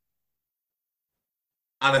Bundesliga.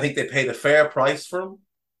 And I think they paid a fair price for him.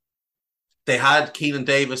 They had Keenan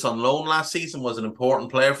Davis on loan last season, was an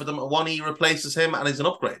important player for them. Awoniyi replaces him and is an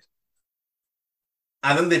upgrade.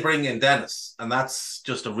 And then they bring in Dennis, and that's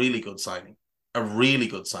just a really good signing. A really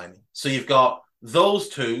good signing. So you've got those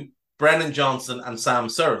two, Brennan Johnson and Sam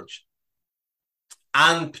Surridge,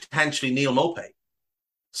 and potentially Neal Maupay.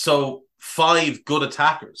 So 5 good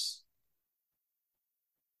attackers.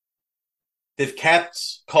 They've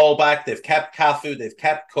kept Callback, they've kept Cafu, they've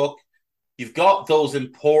kept Cook. You've got those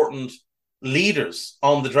important leaders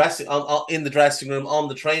on the in the dressing room, on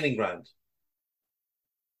the training ground.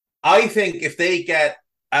 I think if they get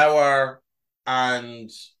Auer and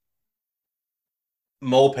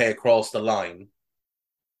Maupay across the line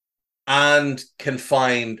and can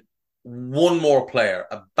find one more player,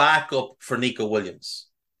 a backup for Nico Williams.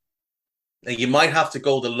 Now, you might have to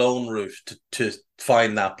go the loan route to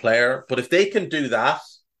find that player, but if they can do that,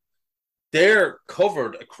 they're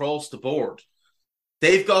covered across the board.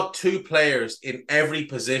 They've got 2 players in every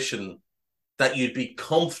position that you'd be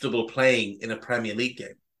comfortable playing in a Premier League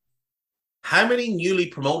game. How many newly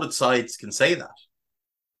promoted sides can say that?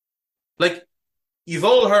 Like, you've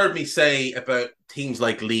all heard me say about teams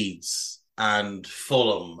like Leeds and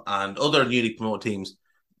Fulham and other newly promoted teams,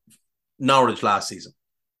 Norwich last season.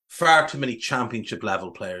 Far too many championship level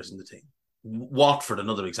players in the team. Watford,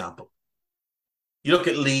 another example. You look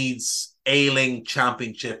at Leeds, Ayling,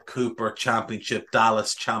 Championship, Cooper, Championship,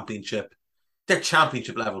 Dallas, Championship. They're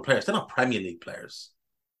championship level players. They're not Premier League players.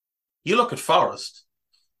 You look at Forest,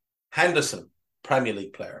 Henderson, Premier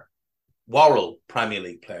League player. Worrell, Premier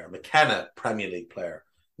League player. McKenna, Premier League player.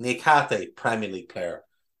 Niakate, Premier League player.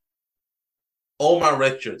 Omar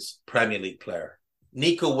Richards, Premier League player.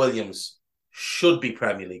 Nico Williams should be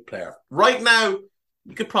Premier League player. Right now,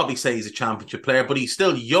 you could probably say he's a championship player, but he's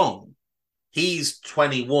still young. He's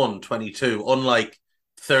 21, 22, unlike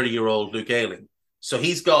 30-year-old Luke Ayling. So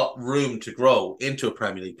he's got room to grow into a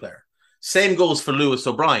Premier League player. Same goes for Lewis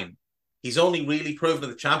O'Brien. He's only really proven at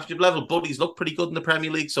the championship level, but he's looked pretty good in the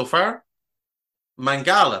Premier League so far.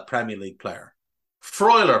 Mangala, Premier League player.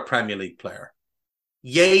 Freuler, Premier League player.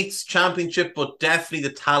 Yates, championship, but definitely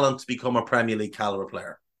the talent to become a Premier League caliber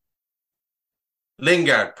player.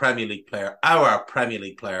 Lingard, Premier League player. Auer, Premier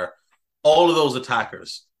League player. All of those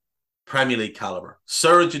attackers, Premier League caliber.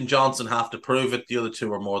 Surridge and Johnson have to prove it. The other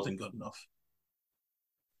 2 are more than good enough.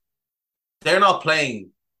 They're not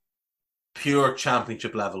playing pure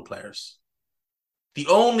championship level players. The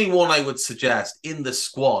only one I would suggest in the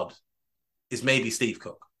squad is maybe Steve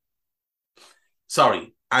Cook.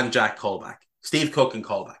 Sorry, and Jack Callback. Steve Cook and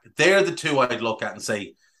Callback. They're the 2 I'd look at and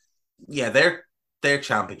say, yeah, they're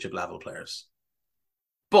championship level players.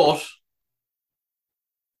 But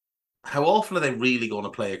how often are they really going to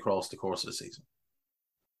play across the course of the season?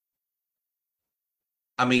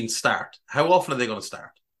 I mean, start. How often are they going to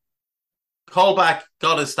start? Callback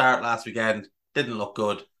got his start last weekend, didn't look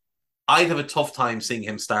good. I'd have a tough time seeing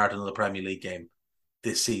him start another Premier League game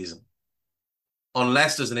this season.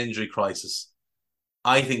 Unless there's an injury crisis,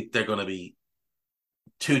 I think they're going to be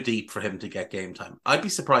too deep for him to get game time. I'd be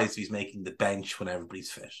surprised if he's making the bench when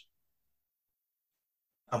everybody's fit.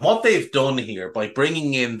 And what they've done here by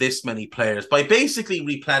bringing in this many players, by basically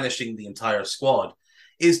replenishing the entire squad,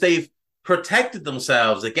 is they've protected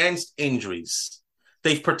themselves against injuries.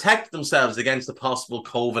 They've protected themselves against a possible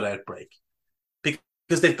COVID outbreak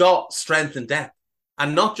because they've got strength and depth.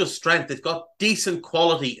 And not just strength, they've got decent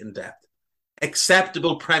quality in depth.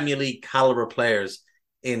 Acceptable Premier League caliber players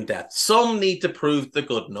in depth. Some need to prove they're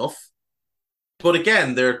good enough. But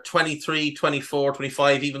again, they're 23, 24,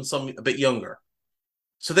 25, even some a bit younger.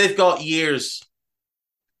 So they've got years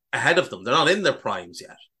ahead of them. They're not in their primes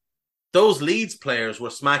yet. Those Leeds players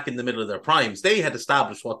were smack in the middle of their primes. They had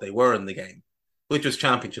established what they were in the game, which was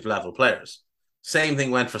championship level players. Same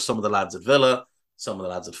thing went for some of the lads at Villa, some of the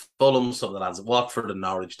lads at Fulham, some of the lads at Watford and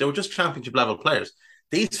Norwich. They were just championship level players.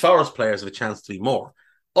 These Forest players have a chance to be more.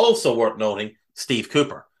 Also worth noting, Steve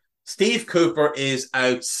Cooper. Steve Cooper is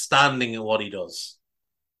outstanding at what he does.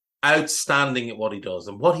 Outstanding at what he does.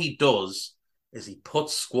 And what he does is he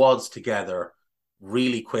puts squads together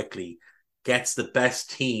really quickly, gets the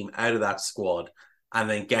best team out of that squad, and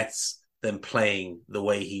then gets them playing the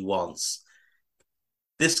way he wants.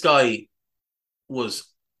 This guy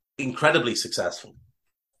was incredibly successful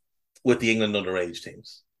with the England underage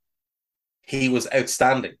teams. He was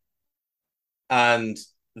outstanding. And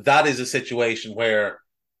that is a situation where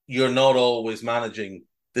you're not always managing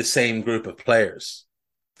the same group of players.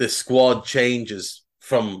 The squad changes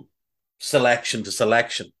from selection to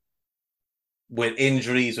selection, with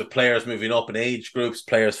injuries, with players moving up in age groups,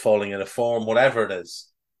 players falling out of form, whatever it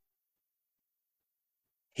is.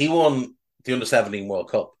 He won the Under-17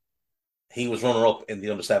 World Cup. He was runner-up in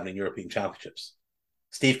the Under-17 European Championships.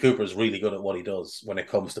 Steve Cooper is really good at what he does when it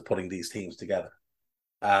comes to putting these teams together.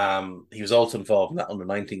 He was also involved in that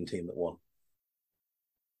Under-19 team that won.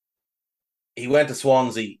 He went to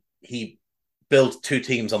Swansea. He built two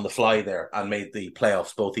teams on the fly there and made the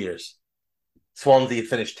playoffs both years. Swansea had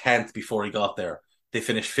finished 10th before he got there. They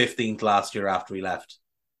finished 15th last year after he left.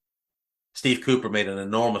 Steve Cooper made an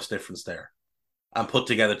enormous difference there and put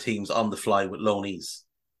together teams on the fly with loanees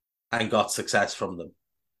and got success from them.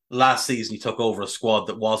 Last season, he took over a squad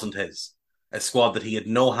that wasn't his, a squad that he had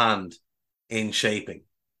no hand in shaping.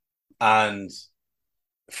 And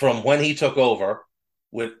from when he took over,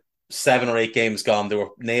 with 7 or 8 games gone, they were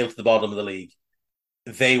nailed to the bottom of the league.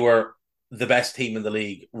 They were the best team in the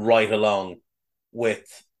league right along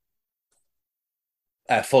with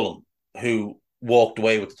Fulham, who walked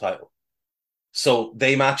away with the title. So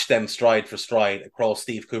they matched them stride for stride across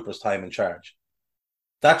Steve Cooper's time in charge.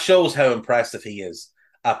 That shows how impressive he is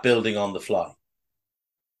at building on the fly.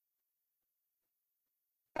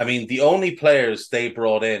 I mean, the only players they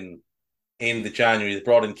brought in the January, they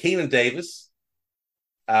brought in Keenan Davis,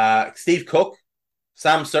 Steve Cook,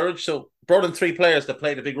 Sam Sturridge. So brought in 3 players that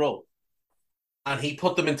played a big role. And he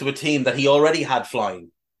put them into a team that he already had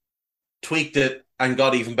flying, tweaked it, and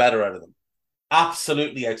got even better out of them.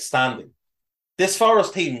 Absolutely outstanding. This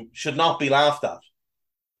Forest team should not be laughed at.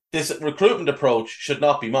 This recruitment approach should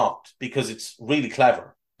not be mocked because it's really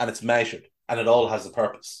clever and it's measured and it all has a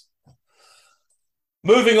purpose.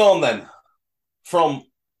 Moving on then from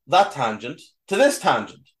that tangent to this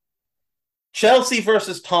tangent. Chelsea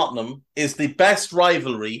versus Tottenham is the best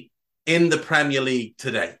rivalry in the Premier League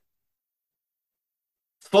today.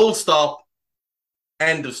 Full stop.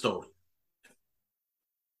 End of story.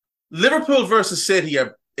 Liverpool versus City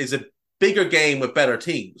is a bigger game with better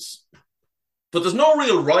teams. But there's no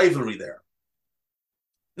real rivalry there.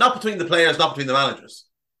 Not between the players, not between the managers.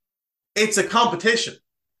 It's a competition.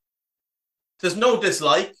 There's no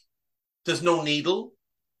dislike. There's no needle.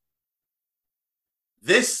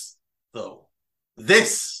 This, though,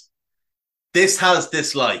 this has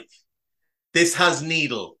dislike. This has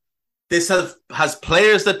needle. This has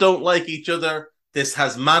players that don't like each other. This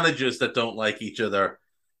has managers that don't like each other.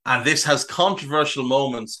 And this has controversial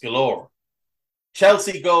moments galore.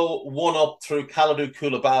 Chelsea go 1-up through Kalidou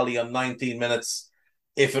Koulibaly on 19 minutes.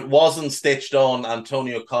 If it wasn't stitched on,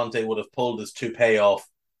 Antonio Conte would have pulled his toupee off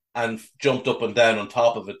and jumped up and down on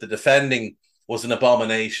top of it. The defending was an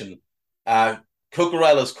abomination.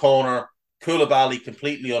 Cucurella's corner, Koulibaly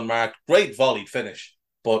completely unmarked. Great volleyed finish,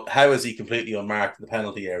 but how is he completely unmarked in the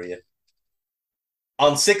penalty area?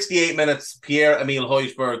 On 68 minutes, Pierre-Emile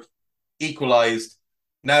Højbjerg equalised.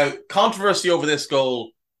 Now, controversy over this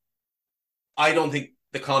goal, I don't think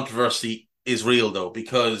the controversy is real, though,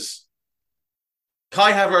 because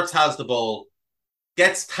Kai Havertz has the ball,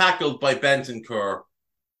 gets tackled by Bentancur,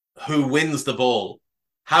 who wins the ball.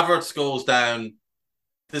 Havertz goes down.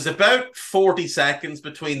 There's about 40 seconds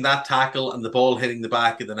between that tackle and the ball hitting the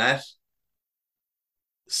back of the net.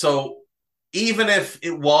 So even if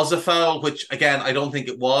it was a foul, which again, I don't think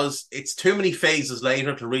it was, it's too many phases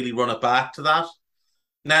later to really run it back to that.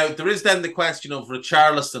 Now, there is then the question of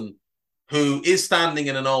Richarlison, who is standing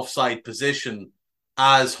in an offside position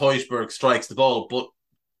as Højbjerg strikes the ball, but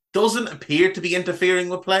doesn't appear to be interfering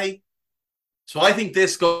with play. So I think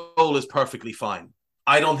this goal is perfectly fine.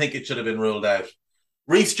 I don't think it should have been ruled out.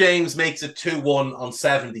 Reece James makes it 2-1 on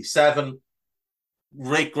 77.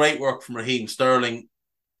 Great work from Raheem Sterling.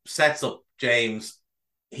 Sets up James.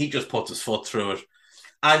 He just puts his foot through it.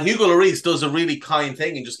 And Hugo Lloris does a really kind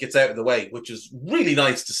thing and just gets out of the way, which is really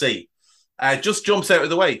nice to see. Just jumps out of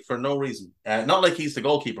the way for no reason. Not like he's the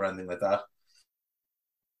goalkeeper or anything like that.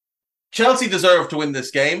 Chelsea deserved to win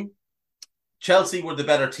this game. Chelsea were the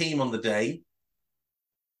better team on the day.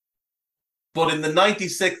 But in the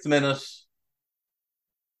 96th minute,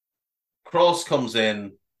 Kroos comes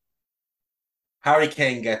in. Harry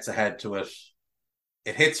Kane gets ahead to it.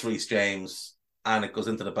 It hits Reece James and it goes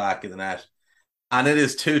into the back of the net. And it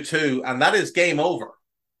is 2-2, and that is game over.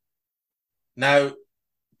 Now,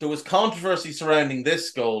 there was controversy surrounding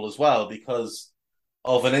this goal as well because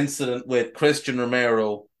of an incident with Christian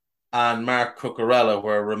Romero and Marc Cucurella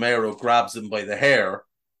where Romero grabs him by the hair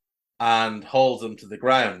and holds him to the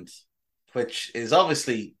ground, which is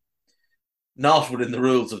obviously not within the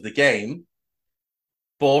rules of the game,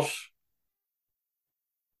 but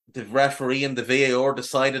the referee and the VAR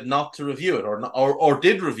decided not to review it or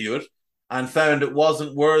did review it and found it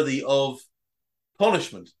wasn't worthy of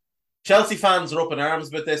punishment. Chelsea fans are up in arms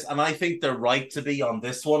about this, and I think they're right to be on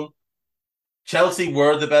this one. Chelsea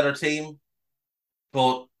were the better team,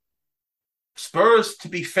 but Spurs, to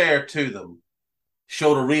be fair to them,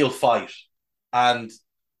 showed a real fight. And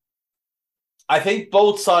I think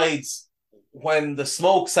both sides, when the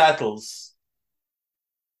smoke settles,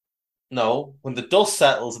 when the dust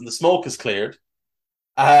settles and the smoke is cleared,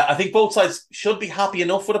 I think both sides should be happy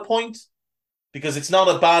enough with a point because it's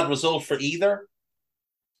not a bad result for either.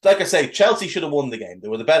 Like I say, Chelsea should have won the game. They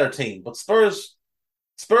were the better team, but Spurs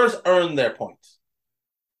earned their point.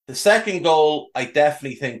 The second goal, I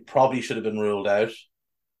definitely think probably should have been ruled out.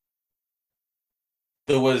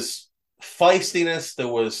 There was feistiness. There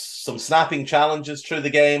was some snapping challenges through the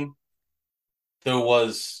game. There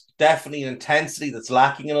was definitely an intensity that's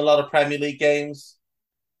lacking in a lot of Premier League games.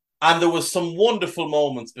 And there was some wonderful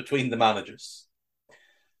moments between the managers.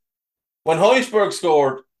 When Højbjerg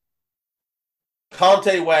scored,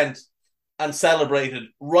 Conte went and celebrated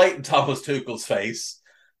right in Thomas Tuchel's face.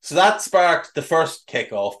 So that sparked the first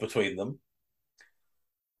kickoff between them.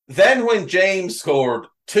 Then when James scored,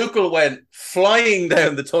 Tuchel went flying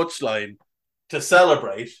down the touchline to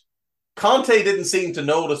celebrate. Conte didn't seem to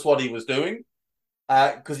notice what he was doing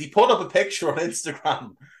because he put up a picture on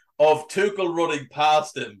Instagram of Tuchel running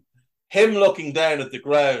past him looking down at the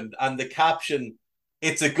ground, and the caption,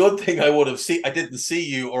 "It's a good thing I didn't see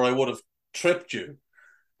you or I would have tripped you."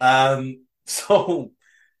 So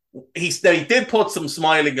he did put some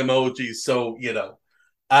smiling emojis, so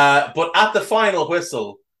but at the final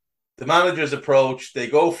whistle, the managers approach, they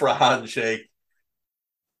go for a handshake.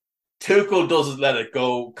 Tuchel doesn't let it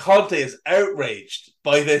go. Conte is outraged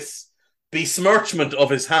by this besmirchment of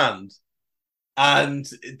his hand, and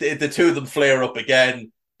the two of them flare up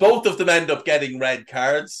again. Both of them end up getting red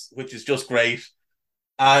cards, which is just great.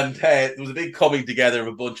 And there was a big coming together of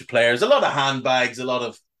a bunch of players, a lot of handbags, a lot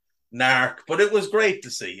of narc, but it was great to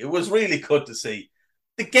see. It was really good to see.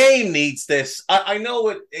 The game needs this. I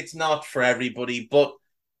know it's not for everybody, but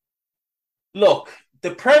look,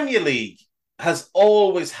 the Premier League has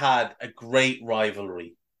always had a great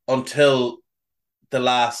rivalry until the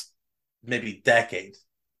last maybe decade.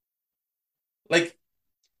 Like,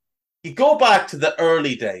 you go back to the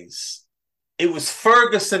early days, it was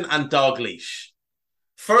Ferguson and Dalglish.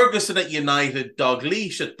 Ferguson at United,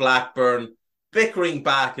 Dalglish at Blackburn, bickering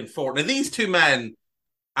back and forth. Now, these two men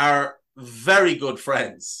are very good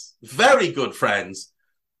friends,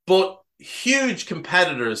 but huge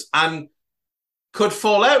competitors and could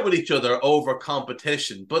fall out with each other over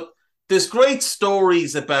competition. But there's great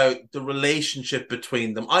stories about the relationship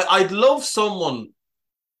between them. I'd love someone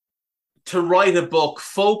to write a book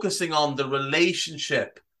focusing on the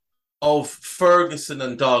relationship of Ferguson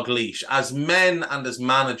and Dalglish as men and as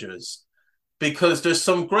managers, because there's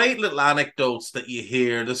some great little anecdotes that you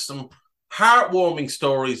hear. There's some heartwarming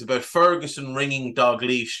stories about Ferguson ringing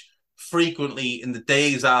Dalglish frequently in the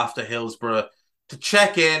days after Hillsborough to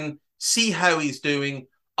check in, see how he's doing,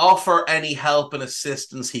 offer any help and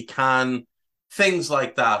assistance he can, things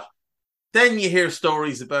like that. Then you hear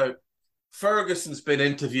stories about Ferguson's been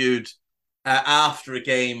interviewed after a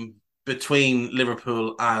game between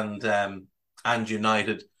Liverpool and and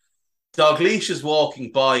United. Dalglish is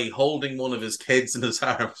walking by holding one of his kids in his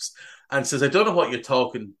arms and says, I don't know what you're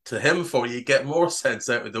talking to him for. You get more sense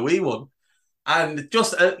out of the wee one. And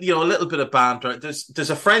just a little bit of banter. There's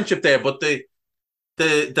a friendship there, but the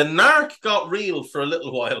narc got real for a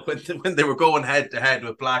little while when they were going head to head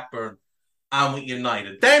with Blackburn and with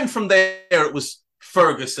United. Then from there it was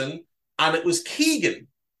Ferguson and it was Keegan.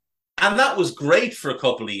 And that was great for a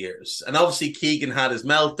couple of years. And obviously Keegan had his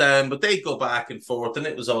meltdown, but they go back and forth and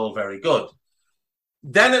it was all very good.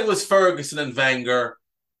 Then it was Ferguson and Wenger.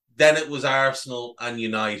 Then it was Arsenal and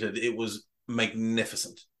United. It was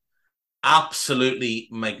magnificent. Absolutely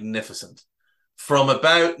magnificent. From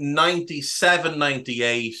about 97,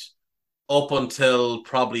 98 up until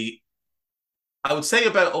probably, I would say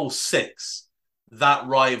about 06, that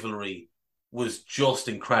rivalry was just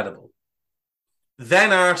incredible.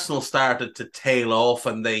 Then Arsenal started to tail off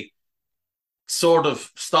and they sort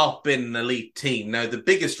of stopped being an elite team. Now, the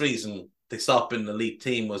biggest reason they stopped being an elite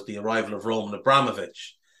team was the arrival of Roman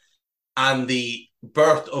Abramovich and the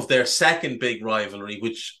birth of their second big rivalry,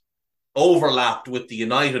 which overlapped with the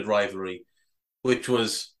United rivalry, which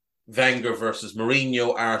was Wenger versus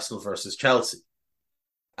Mourinho, Arsenal versus Chelsea.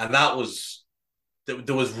 And that was,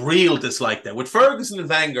 there was real dislike there. With Ferguson and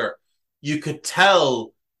Wenger, you could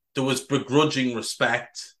tell there was begrudging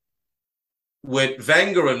respect. With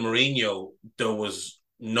Wenger and Mourinho, there was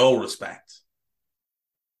no respect.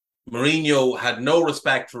 Mourinho had no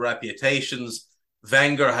respect for reputations.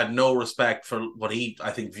 Wenger had no respect for what he,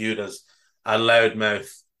 I think, viewed as a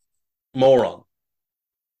loudmouth moron.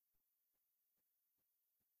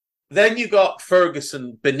 Then you got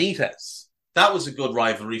Ferguson Benitez. That was a good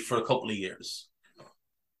rivalry for a couple of years.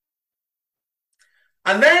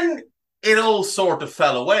 And then it all sort of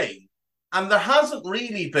fell away. And there hasn't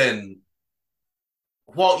really been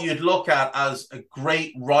what you'd look at as a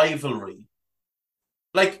great rivalry.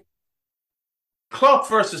 Like Klopp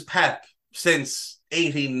versus Pep since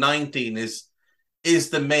 1819 is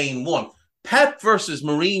the main one. Pep versus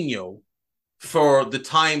Mourinho for the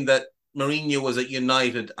time that Mourinho was at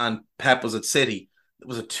United and Pep was at City. It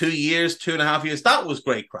was 2 years, 2.5 years. That was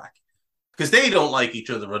great crack because they don't like each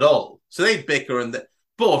other at all. So they'd bicker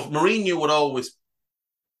but Mourinho would always,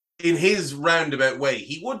 in his roundabout way,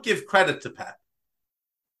 he would give credit to Pep.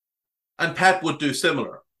 And Pep would do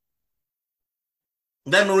similar.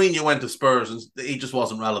 Then Mourinho went to Spurs and he just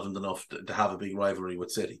wasn't relevant enough to have a big rivalry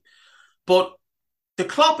with City. But the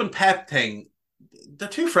Klopp and Pep thing, they're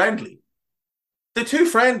too friendly. They're too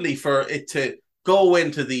friendly for it to go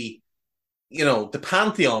into the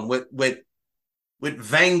pantheon with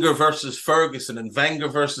Wenger versus Ferguson and Wenger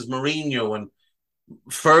versus Mourinho and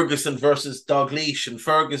Ferguson versus Dalglish and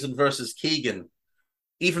Ferguson versus Keegan.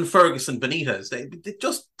 Even Ferguson Benitez, it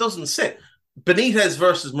just doesn't sit. Benitez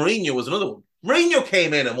versus Mourinho was another one. Mourinho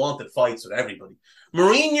came in and wanted fights with everybody.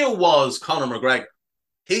 Mourinho was Conor McGregor.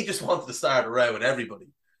 He just wanted to start a row with everybody.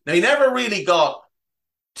 Now, he never really got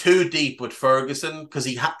too deep with Ferguson because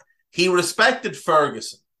he respected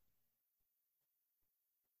Ferguson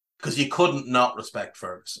because you couldn't not respect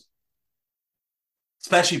Ferguson,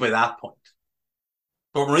 especially by that point.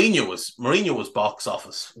 But Mourinho was box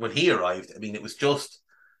office when he arrived. I mean, it was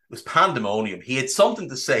pandemonium. He had something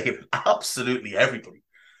to say about absolutely everybody. It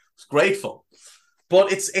was great fun.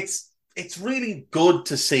 But it's really good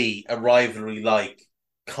to see a rivalry like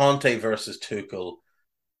Conte versus Tuchel,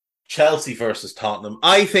 Chelsea versus Tottenham.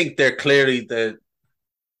 I think they're clearly the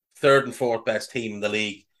third and fourth best team in the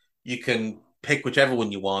league. You can pick whichever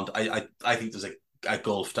one you want. I think there's a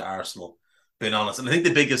gulf to Arsenal, being honest. And I think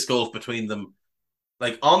the biggest gulf between them,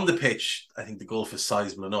 like on the pitch, I think the gulf is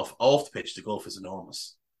sizable enough. Off the pitch, the gulf is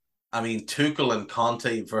enormous. I mean, Tuchel and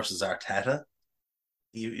Conte versus Arteta.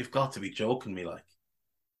 You've got to be joking me, like.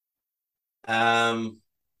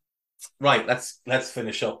 Right, let's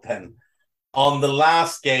finish up then. On the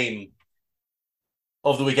last game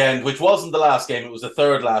of the weekend, which wasn't the last game, it was the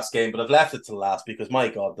third last game, but I've left it to the last because, my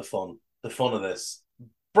God, the fun of this.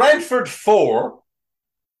 Brentford 4,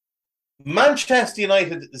 Manchester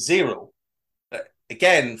United 0.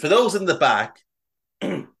 Again, for those in the back,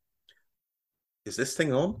 is this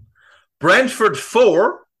thing on? Brentford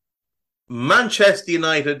 4, Manchester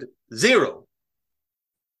United 0.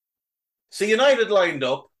 So United lined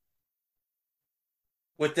up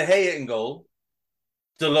with De Gea in goal,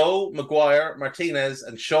 Dalot, Maguire, Martinez,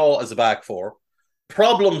 and Shaw as a back four.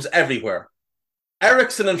 Problems everywhere.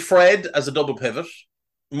 Eriksen and Fred as a double pivot.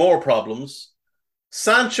 More problems.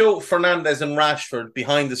 Sancho, Fernandes, and Rashford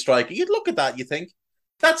behind the striker. You'd look at that, you think,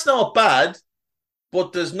 that's not bad,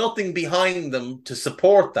 but there's nothing behind them to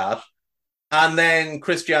support that. And then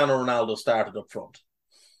Cristiano Ronaldo started up front.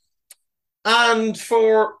 And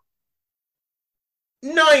for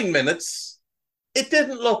 9 minutes, it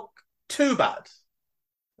didn't look too bad.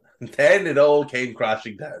 And then it all came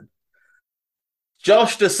crashing down.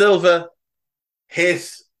 Josh Da Silva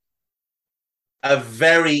hit a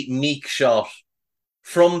very meek shot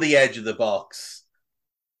from the edge of the box.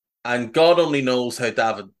 And God only knows how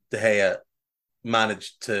David De Gea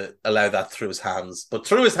managed to allow that through his hands. But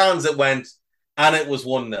through his hands it went, and it was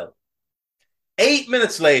 1-0. 8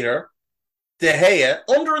 minutes later, De Gea,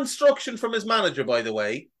 under instruction from his manager, by the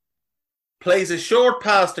way, plays a short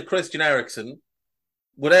pass to Christian Eriksen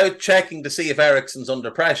without checking to see if Eriksen's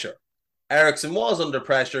under pressure. Eriksen was under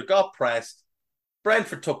pressure, got pressed.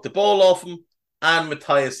 Brentford took the ball off him, and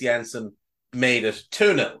Matthias Jensen made it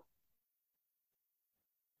 2-0.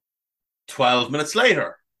 12 minutes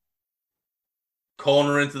later,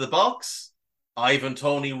 corner into the box. Ivan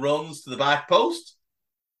Toney runs to the back post.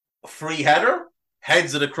 Free header,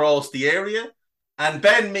 heads it across the area. And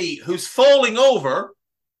Ben Mee, who's falling over,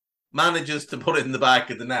 manages to put it in the back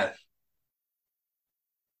of the net.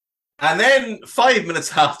 And then 5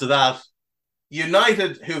 minutes after that,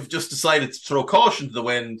 United, who've just decided to throw caution to the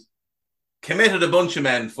wind, committed a bunch of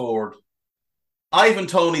men forward. Ivan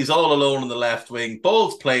Toney's all alone on the left wing.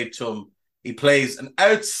 Ball's played to him. He plays an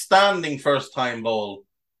outstanding first-time ball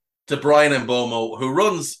to Bryan Mbeumo, who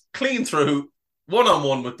runs clean through,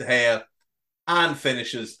 one-on-one with De Gea, and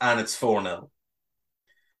finishes, and it's 4-0.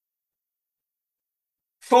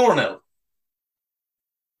 4-0.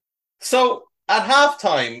 So, at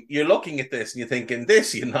halftime, you're looking at this and you're thinking,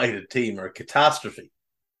 this United team are a catastrophe.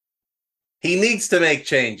 He needs to make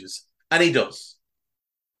changes, and he does.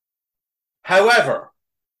 However,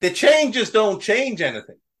 the changes don't change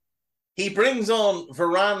anything. He brings on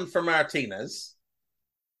Varane for Martinez,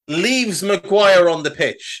 leaves Maguire on the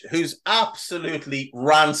pitch, who's absolutely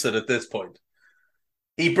rancid at this point.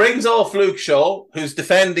 He brings off Luke Shaw, who's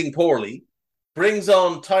defending poorly, brings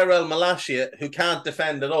on Tyrell Malacia, who can't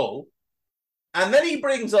defend at all, and then he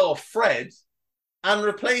brings off Fred and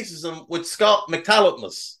replaces him with Scott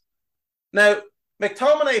McTominay. Now,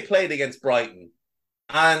 McTominay played against Brighton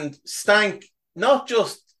and stank not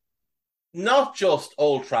just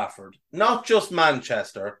Old Trafford, not just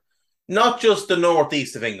Manchester, not just the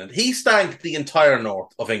northeast of England. He stank the entire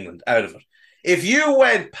north of England out of it. If you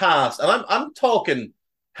went past, and I'm talking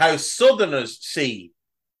how Southerners see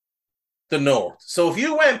the north. So if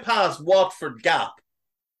you went past Watford Gap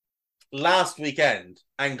last weekend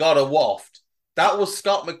and got a waft, that was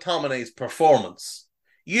Scott McTominay's performance.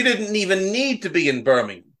 You didn't even need to be in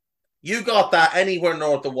Birmingham. You got that anywhere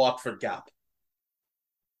north of Watford Gap.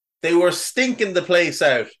 They were stinking the place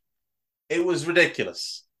out. It was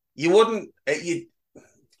ridiculous. I won't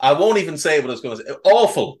even say what I was going to say.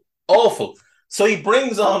 Awful, awful. So he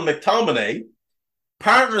brings on McTominay,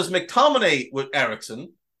 partners McTominay with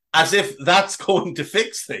Eriksen, as if that's going to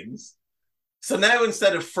fix things. So now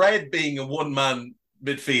instead of Fred being a one-man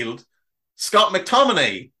midfield, Scott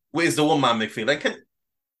McTominay is the one-man midfield. And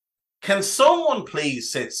can someone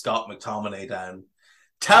please sit Scott McTominay down?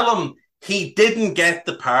 Tell him he didn't get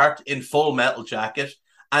the part in Full Metal Jacket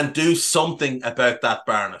and do something about that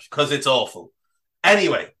Barnett, because it's awful.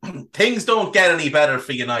 Anyway, things don't get any better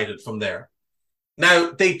for United from there.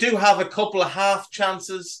 Now, they do have a couple of half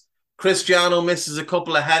chances. Cristiano misses a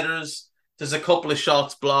couple of headers. There's a couple of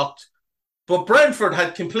shots blocked. But Brentford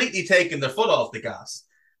had completely taken their foot off the gas.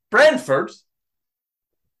 Brentford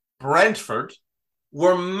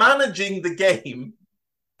were managing the game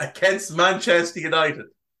against Manchester United.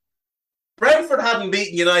 Brentford hadn't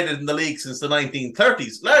beaten United in the league since the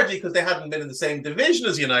 1930s, largely because they hadn't been in the same division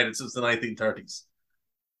as United since the 1930s.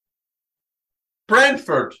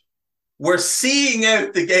 Brentford were seeing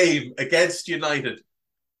out the game against United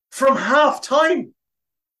from half-time.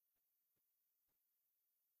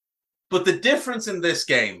 But the difference in this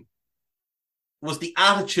game was the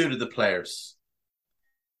attitude of the players.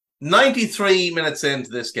 93 minutes into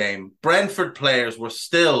this game, Brentford players were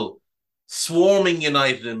still swarming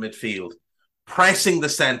United in midfield, pressing the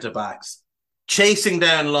centre-backs, chasing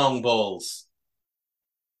down long balls,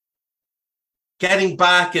 getting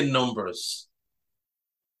back in numbers.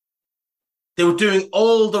 They were doing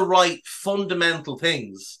all the right fundamental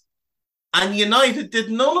things, and United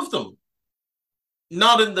did none of them.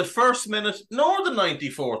 Not in the first minute, nor the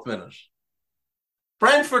 94th minute.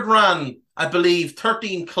 Brentford ran, I believe,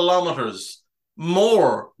 13 kilometres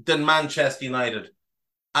more than Manchester United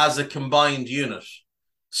as a combined unit.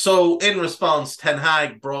 So, in response, Ten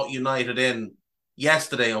Hag brought United in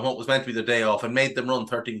yesterday on what was meant to be their day off and made them run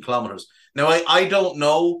 13 kilometres. Now, I don't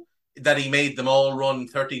know that he made them all run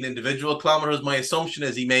 13 individual kilometres. My assumption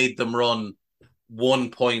is he made them run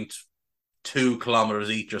 1.5 2 kilometres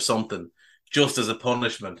each or something, just as a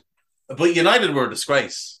punishment. But United were a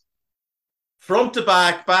disgrace. Front to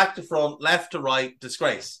back, back to front, left to right,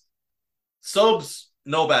 disgrace. Subs,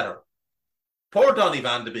 no better. Poor Donny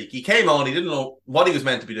van de Beek. He came on, he didn't know what he was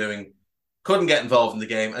meant to be doing, couldn't get involved in the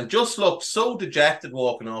game, and just looked so dejected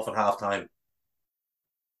walking off at half-time.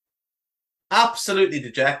 Absolutely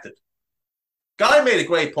dejected. Guy made a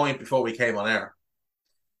great point before we came on air.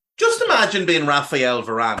 Just imagine being Raphael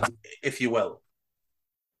Varane, if you will.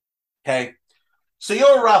 Okay? So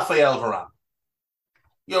you're Raphael Varane.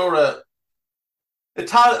 You're a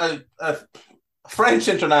French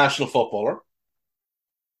international footballer.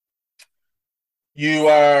 You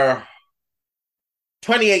are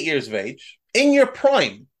 28 years of age. In your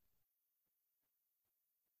prime,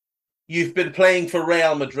 you've been playing for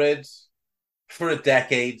Real Madrid for a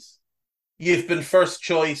decade. You've been first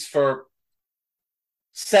choice for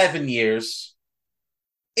 7 years.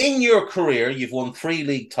 In your career, you've won 3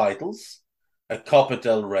 league titles, a Copa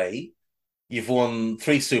del Rey. You've won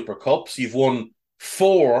 3 Super Cups. You've won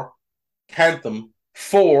 4, count them,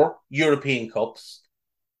 4 European Cups,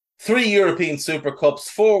 3 European Super Cups,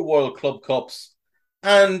 4 World Club Cups,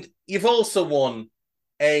 and you've also won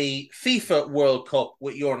a FIFA World Cup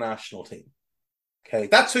with your national team. Okay,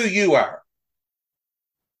 that's who you are.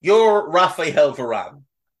 You're Raphael Varane.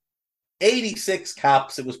 86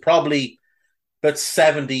 caps. It was probably about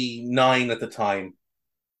 79 at the time.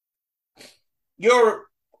 You're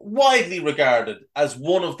widely regarded as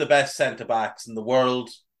one of the best centre-backs in the world.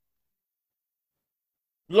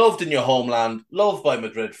 Loved in your homeland, loved by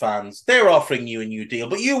Madrid fans. They're offering you a new deal,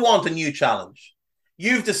 but you want a new challenge.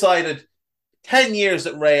 You've decided 10 years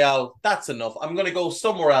at Real, that's enough. I'm going to go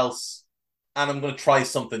somewhere else and I'm going to try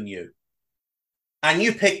something new. And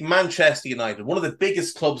you pick Manchester United, one of the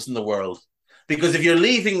biggest clubs in the world. Because if you're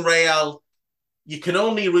leaving Real, you can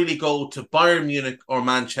only really go to Bayern Munich or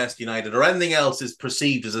Manchester United, or anything else is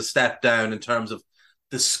perceived as a step down in terms of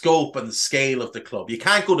the scope and the scale of the club. You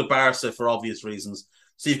can't go to Barca for obvious reasons.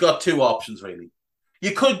 So you've got 2 options, really.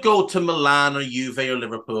 You could go to Milan or Juve or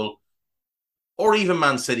Liverpool, or even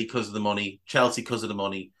Man City because of the money, Chelsea because of the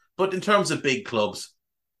money. But in terms of big clubs,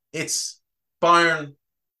 it's Bayern,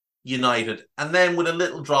 United, and then with a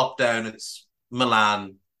little drop down, it's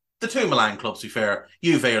Milan. The 2 Milan clubs, to be fair,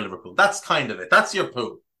 Juve or Liverpool. That's kind of it. That's your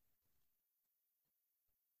pool.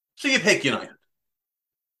 So you pick United.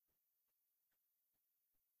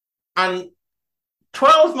 And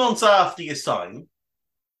 12 months after you sign,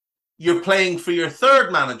 you're playing for your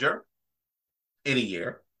 3rd manager in a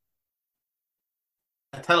year.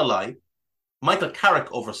 I tell a lie. Michael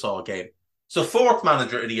Carrick oversaw a game. So 4th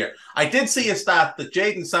manager in a year. I did see a stat that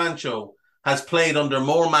Jadon Sancho has played under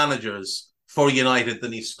more managers for United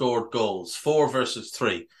than he scored goals. 4 versus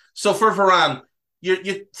 3. So for Varane,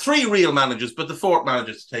 you're 3 real managers, but the 4th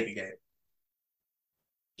manager to take a game.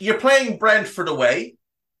 You're playing Brentford away.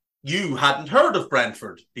 You hadn't heard of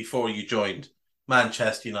Brentford before you joined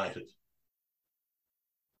Manchester United.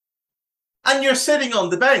 And you're sitting on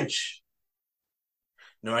the bench.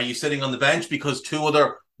 Now, are you sitting on the bench because 2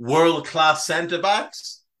 other world-class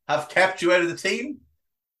centre-backs have kept you out of the team?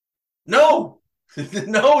 No.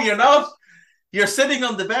 No, you're not. You're sitting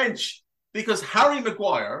on the bench because Harry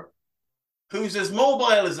Maguire, who's as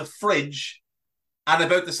mobile as a fridge and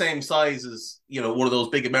about the same size as, one of those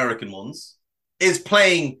big American ones, is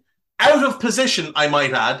playing out of position, I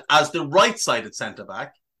might add, as the right-sided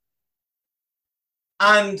centre-back.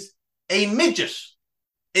 And a midget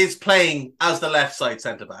is playing as the left-side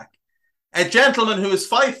centre-back. A gentleman who is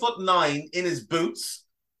 5'9" in his boots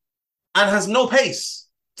and has no pace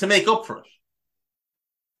to make up for it.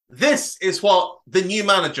 This is what the new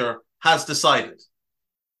manager has decided.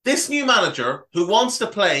 This new manager, who wants to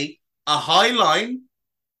play a high line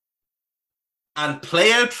and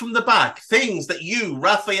play out from the back, things that you,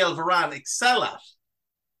 Raphael Varane, excel at.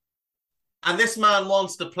 And this man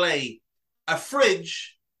wants to play a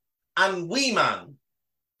fridge and wee man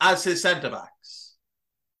as his centre-backs.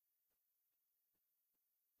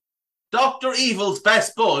 Dr. Evil's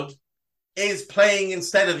best bud is playing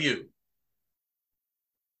instead of you.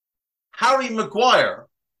 Harry Maguire,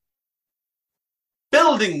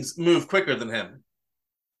 buildings move quicker than him,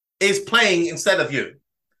 is playing instead of you.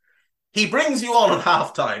 He brings you on at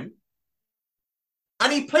halftime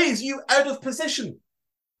and he plays you out of position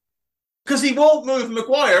because he won't move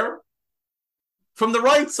Maguire from the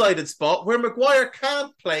right-sided spot where Maguire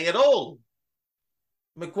can't play at all.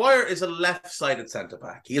 Maguire is a left-sided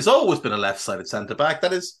centre-back. He has always been a left-sided centre-back.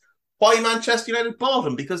 That is why Manchester United bought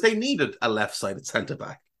him, because they needed a left-sided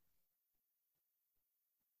centre-back.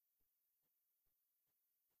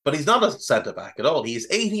 but he's not a centre-back at all. He is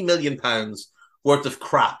 £80 million worth of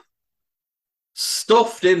crap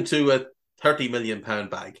stuffed into a £30 million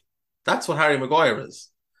bag. That's what Harry Maguire is.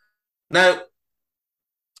 Now,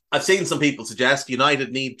 I've seen some people suggest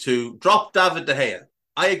United need to drop David De Gea.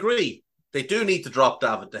 I agree. They do need to drop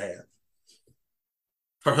David De Gea.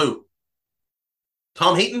 For who?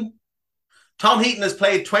 Tom Heaton? Tom Heaton has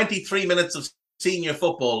played 23 minutes of senior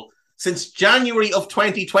football since January of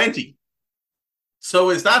 2020. So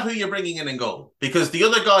is that who you're bringing in goal? Because the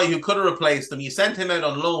other guy who could have replaced him, you sent him out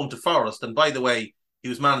on loan to Forest, and by the way, he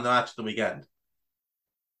was man of the match the weekend.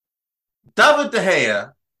 David De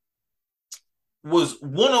Gea was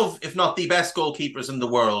one of, if not the best goalkeepers in the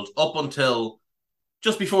world up until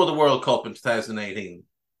just before the World Cup in 2018.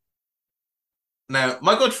 Now,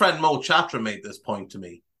 my good friend Mo Chatra made this point to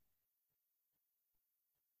me.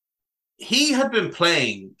 He had been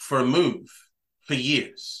playing for a move for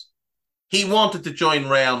years. He wanted to join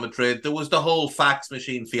Real Madrid. There was the whole fax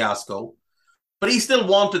machine fiasco, but he still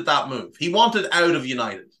wanted that move. He wanted out of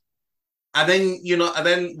United. And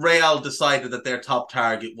then Real decided that their top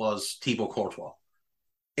target was Thibaut Courtois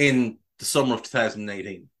in the summer of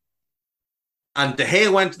 2018. And De Gea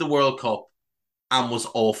went to the World Cup and was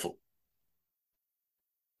awful.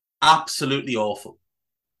 Absolutely awful.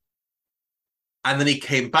 And then he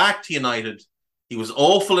came back to United. He was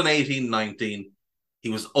awful in 18-19. He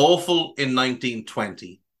was awful in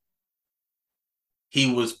 19-20.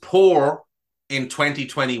 He was poor in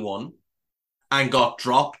 2021 and got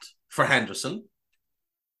dropped for Henderson.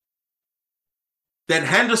 Then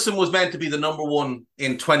Henderson was meant to be the number one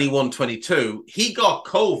in 21-22. He got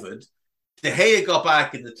COVID. De Gea got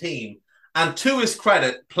back in the team and, to his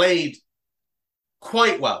credit, played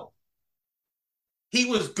quite well. He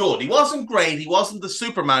was good. He wasn't great. He wasn't the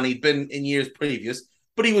Superman he'd been in years previous,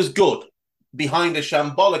 but he was good behind a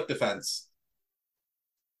shambolic defence.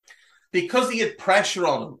 Because he had pressure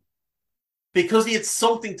on him, because he had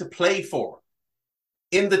something to play for.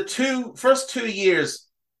 In the first 2 years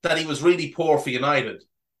that he was really poor for United,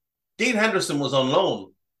 Dean Henderson was on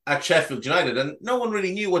loan at Sheffield United, and no one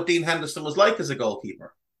really knew what Dean Henderson was like as a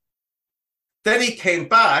goalkeeper. Then he came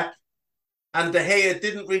back, and De Gea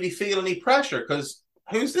didn't really feel any pressure, because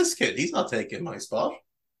who's this kid? He's not taking my spot.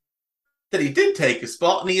 Then he did take a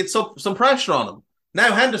spot, and he had some pressure on him.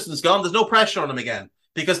 Now Henderson's gone, there's no pressure on him again,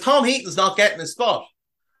 because Tom Heaton's not getting his spot.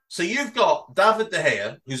 So you've got David De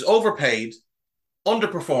Gea, who's overpaid,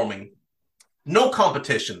 underperforming, no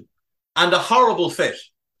competition, and a horrible fit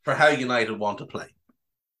for how United want to play.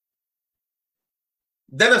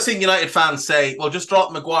 Then I've seen United fans say, well, just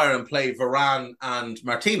drop Maguire and play Varane and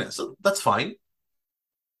Martinez. So that's fine.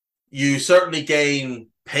 You certainly gain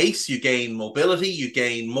pace, you gain mobility, you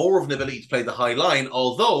gain more of an ability to play the high line,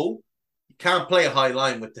 although you can't play a high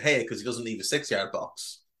line with De Gea because he doesn't leave a 6-yard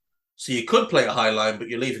box. So you could play a high line, but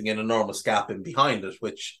you're leaving an enormous gap in behind it,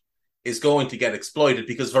 which is going to get exploited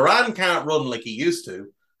because Varane can't run like he used to,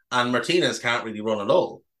 and Martinez can't really run at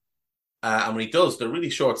all. And when he does, they're really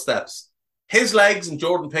short steps. His legs and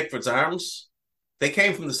Jordan Pickford's arms, they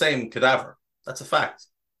came from the same cadaver. That's a fact.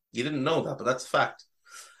 You didn't know that, but that's a fact.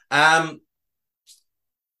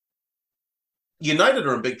 United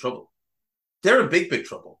are in big trouble. They're in big, big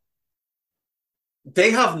trouble.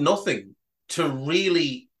 They have nothing to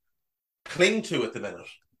really cling to at the minute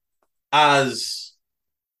as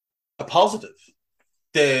a positive.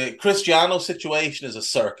 The Cristiano situation is a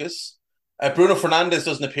circus. Bruno Fernandes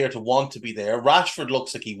doesn't appear to want to be there. Rashford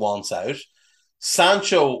looks like he wants out.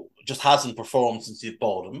 Sancho just hasn't performed since you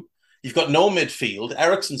bought him. You've got no midfield.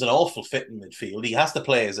 Eriksen's an awful fit in midfield. He has to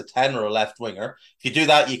play as a 10 or a left winger. If you do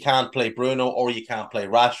that, you can't play Bruno or you can't play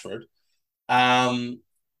Rashford. None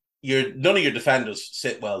of your defenders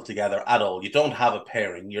sit well together at all. You don't have a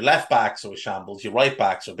pairing. Your left backs are a shambles. Your right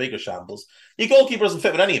backs are bigger shambles. Your goalkeeper doesn't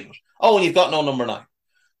fit with any of it. Oh, and you've got no number 9.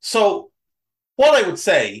 So what I would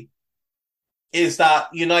say is that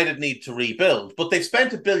United need to rebuild, but they've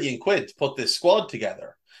spent £1 billion to put this squad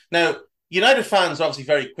together. Now, United fans are obviously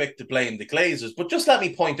very quick to blame the Glazers, but just let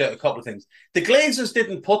me point out a couple of things. The Glazers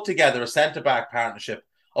didn't put together a centre-back partnership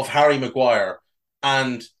of Harry Maguire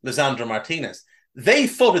and Lisandro Martinez. They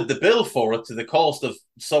footed the bill for it to the cost of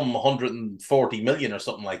some 140 million or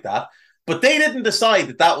something like that, but they didn't decide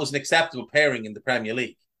that that was an acceptable pairing in the Premier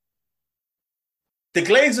League. The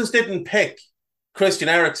Glazers didn't pick Christian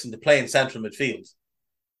Eriksen to play in central midfield.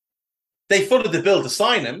 They footed the bill to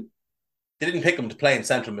sign him. They didn't pick him to play in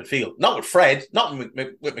central midfield. Not with Fred, not with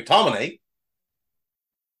McTominay.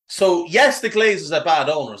 So, yes, the Glazers are bad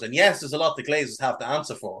owners, and yes, there's a lot the Glazers have to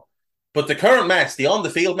answer for. But the current mess, the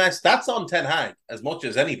on-the-field mess, that's on Ten Hag as much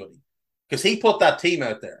as anybody, because he put that team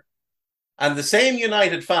out there. And the same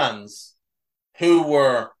United fans who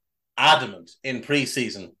were adamant in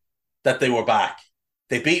pre-season that they were back.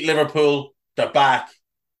 They beat Liverpool, they're back.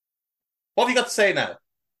 What have you got to say now?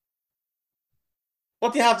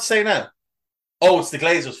 What do you have to say now? Oh, it's the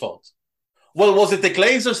Glazers' fault. Well, was it the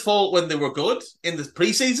Glazers' fault when they were good in the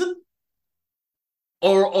pre-season?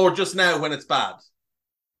 Or just now when it's bad?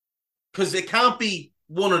 Because it can't be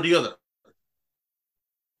one or the other.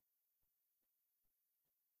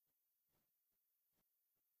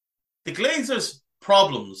 The Glazers'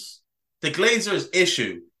 problems, the Glazers'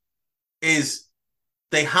 issue is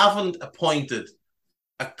they haven't appointed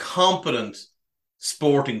a competent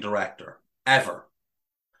sporting director ever.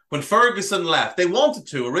 When Ferguson left, they wanted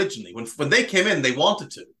to originally. When they came in, they wanted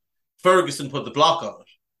to. Ferguson put the block on it.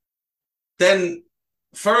 Then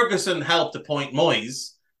Ferguson helped appoint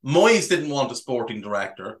Moyes. Moyes didn't want a sporting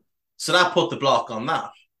director, so that put the block on that.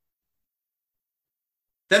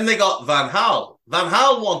 Then they got Van Gaal. Van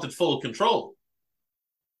Gaal wanted full control.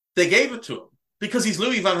 They gave it to him because he's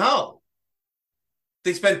Louis Van Gaal.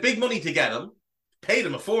 They spent big money to get him, paid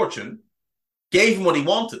him a fortune, gave him what he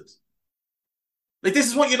wanted. Like, this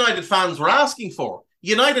is what United fans were asking for.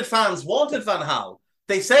 United fans wanted Van Gaal.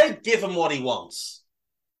 They said, give him what he wants.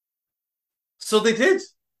 So they did.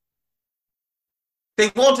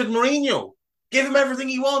 They wanted Mourinho. Give him everything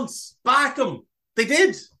he wants. Back him. They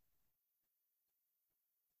did.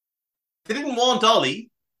 They didn't want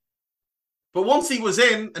Ollie. But once he was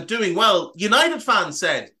in and doing well, United fans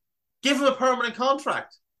said, give him a permanent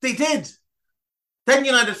contract. They did. Then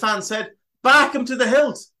United fans said, back him to the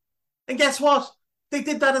hilt. And guess what? They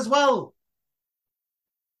did that as well.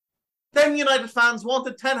 Then United fans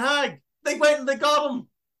wanted Ten Hag. They went and they got him.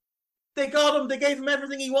 They got him. They gave him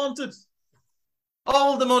everything he wanted.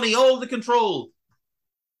 All the money, all the control.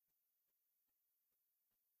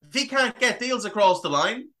 If he can't get deals across the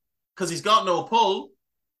line because he's got no pull,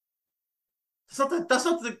 that's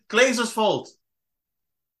not the Glazers' fault.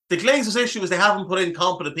 The Glazers' issue is they haven't put in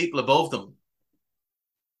competent people above them.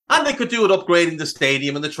 And they could do it upgrading the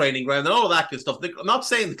stadium and the training ground and all that good stuff. I'm not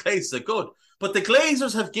saying the Glazers are good, but the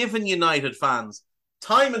Glazers have given United fans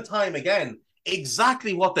time and time again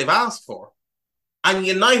exactly what they've asked for. And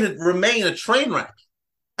United remain a train wreck.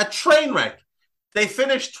 A train wreck. They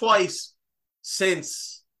finished twice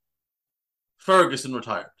since Ferguson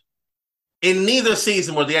retired. In neither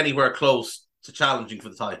season were they anywhere close to challenging for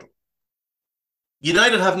the title.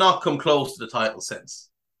 United have not come close to the title since.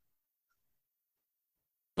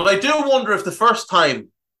 But I do wonder if the first time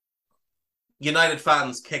United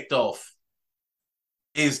fans kicked off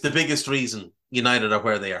is the biggest reason United are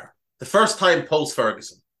where they are. The first time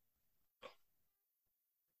post-Ferguson.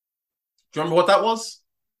 Do you remember what that was?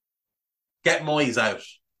 Get Moyes out.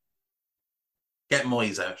 Get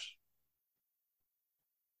Moyes out.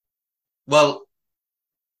 Well,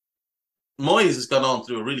 Moyes has gone on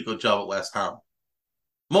to do a really good job at West Ham.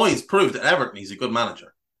 Moyes proved at Everton he's a good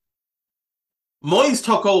manager. Moyes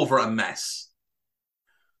took over a mess.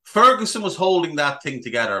 Ferguson was holding that thing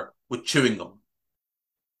together with chewing gum.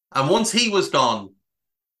 And once he was gone,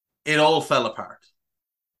 it all fell apart.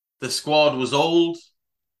 The squad was old.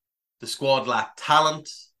 The squad lacked talent.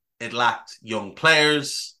 It lacked young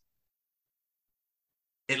players.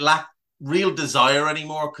 It lacked real desire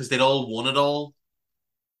anymore because they'd all won it all.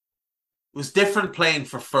 It was different playing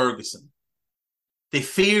for Ferguson. They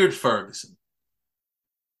feared Ferguson.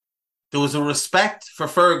 There was a respect for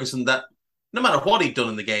Ferguson that no matter what he'd done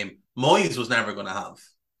in the game, Moyes was never going to have.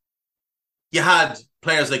 You had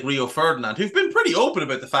players like Rio Ferdinand who've been pretty open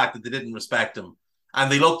about the fact that they didn't respect him. And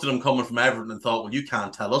they looked at him coming from Everton and thought, well, you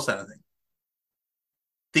can't tell us anything.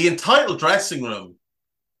 The entitled dressing room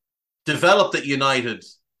developed at United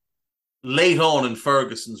late on in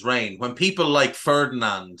Ferguson's reign, when people like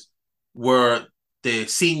Ferdinand were the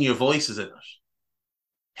senior voices in it.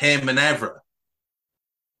 Him and Evra.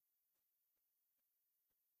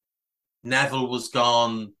 Neville was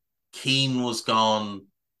gone. Keane was gone.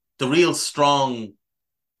 The real strong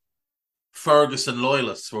Ferguson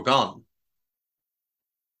loyalists were gone.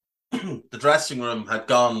 The dressing room had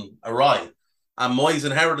gone awry. And Moyes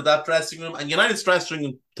inherited that dressing room. And United's dressing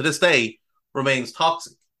room to this day remains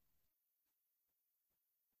toxic.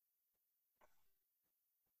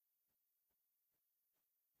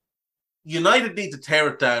 United need to tear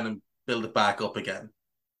it down and build it back up again.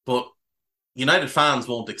 But United fans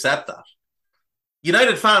won't accept that.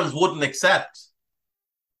 United fans wouldn't accept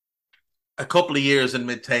a couple of years in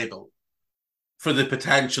mid-table for the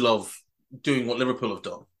potential of doing what Liverpool have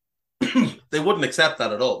done. They wouldn't accept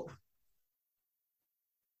that at all.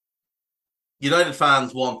 United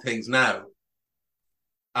fans want things now.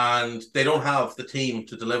 And they don't have the team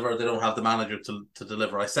to deliver. They don't have the manager to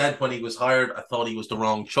deliver. I said when he was hired, I thought he was the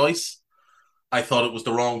wrong choice. I thought it was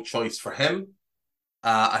the wrong choice for him.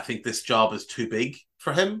 I think this job is too big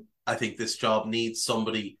for him. I think this job needs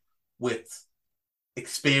somebody with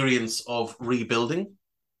experience of rebuilding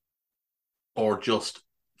or just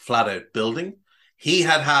flat out building. He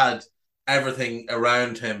had everything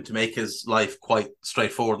around him to make his life quite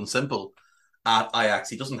straightforward and simple at Ajax.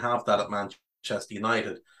 He doesn't have that at Manchester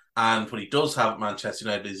United. And what he does have at Manchester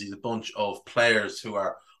United is he's a bunch of players who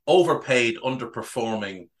are overpaid,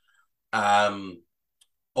 underperforming,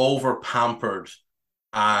 over pampered,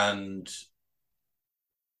 and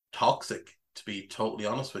toxic, to be totally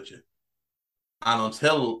honest with you. And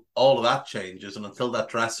until all of that changes and until that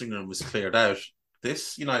dressing room is cleared out,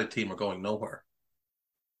 this United team are going nowhere.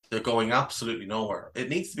 They're going absolutely nowhere. It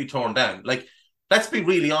needs to be torn down. Like, let's be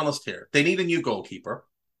really honest here. They need a new goalkeeper.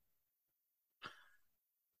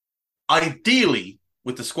 Ideally,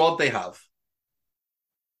 with the squad they have,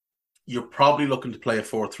 you're probably looking to play a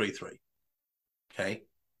 4-3-3. Okay?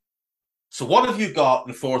 So what have you got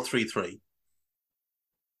in 4-3-3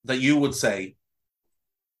 that you would say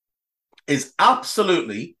is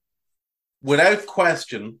absolutely, without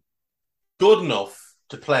question, good enough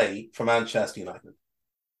to play for Manchester United?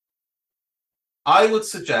 I would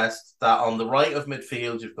suggest that on the right of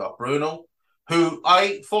midfield, you've got Bruno, who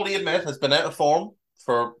I fully admit has been out of form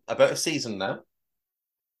for about a season now.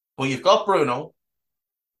 But you've got Bruno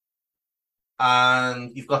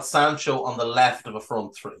and you've got Sancho on the left of a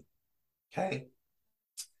front three. Okay.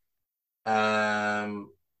 I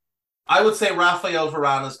would say Rafael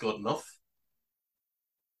Varane is good enough.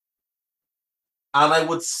 And I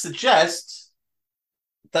would suggest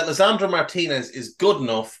that Lisandro Martinez is good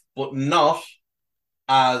enough, but not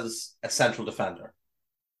as a central defender.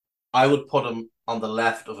 I would put him on the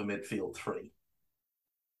left of a midfield three.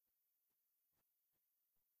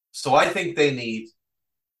 So I think they need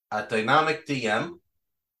a dynamic DM,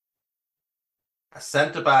 a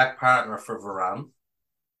centre-back partner for Varane.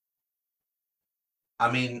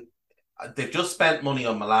 I mean, they've just spent money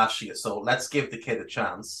on Malacia, so let's give the kid a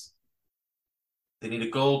chance. They need a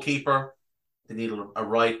goalkeeper, they need a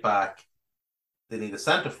right back, they need a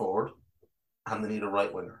centre-forward, and they need a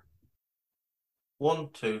right winger. 1,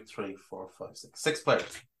 2, 3, 4, 5, 6. 6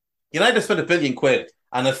 players. United spent £1 billion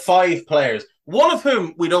and have 5 players, one of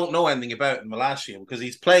whom we don't know anything about in Malacia because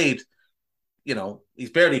he's played,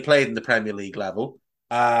 he's barely played in the Premier League level.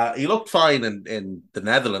 He looked fine in the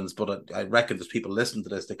Netherlands, but I reckon there's people listening to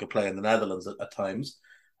this that could play in the Netherlands at times.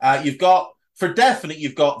 You've got Varane,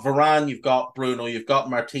 you've got Bruno, you've got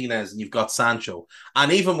Martinez, and you've got Sancho.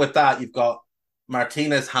 And even with that, you've got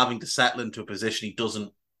Martinez having to settle into a position he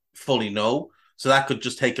doesn't fully know. So that could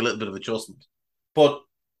just take a little bit of adjustment. But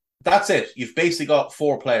that's it. You've basically got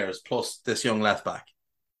 4 players plus this young left back.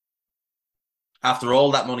 After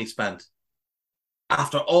all that money spent.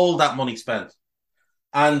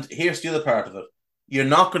 And here's the other part of it. You're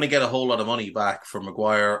not going to get a whole lot of money back for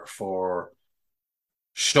Maguire, for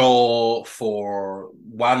Shaw, for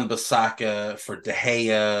Wan-Bissaka, for De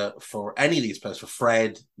Gea, for any of these players, for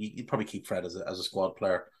Fred. You'd probably keep Fred as a squad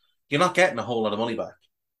player. You're not getting a whole lot of money back.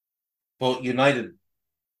 But United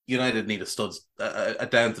need a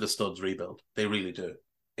down to the studs rebuild. They really do.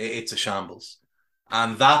 It's a shambles.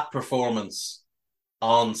 And that performance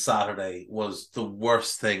on Saturday was the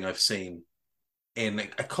worst thing I've seen in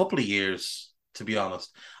a couple of years, to be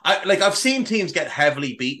honest. I've seen teams get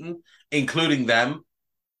heavily beaten, including them.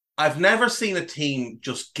 I've never seen a team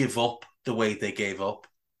just give up the way they gave up.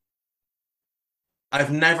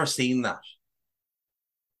 I've never seen that.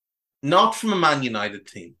 Not from a Man United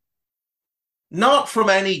team. Not from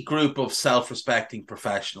any group of self-respecting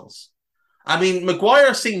professionals. I mean,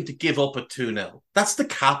 Maguire seemed to give up at 2-0. That's the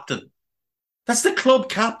captain. That's the club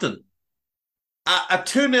captain. At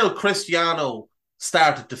 2-0, Cristiano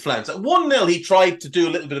started to flounce. At 1-0, he tried to do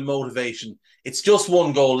a little bit of motivation. It's just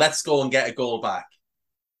one goal. Let's go and get a goal back.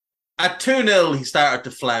 At 2-0, he started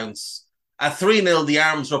to flounce. At 3-0, the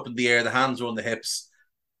arms were up in the air, the hands were on the hips.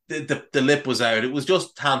 The lip was out. It was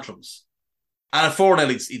just tantrums. And at 4-0,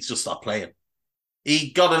 he's just stopped playing.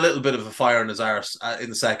 He got a little bit of a fire in his arse in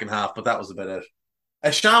the second half, but that was about it.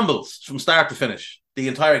 A shambles from start to finish, the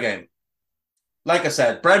entire game. Like I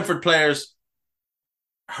said, Brentford players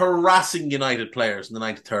harassing United players in the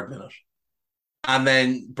 93rd minute. And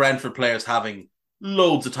then Brentford players having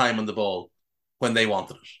loads of time on the ball when they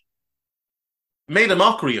wanted it. Made a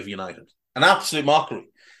mockery of United. An absolute mockery.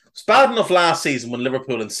 It's bad enough last season when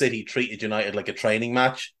Liverpool and City treated United like a training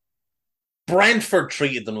match. Brentford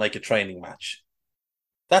treated them like a training match.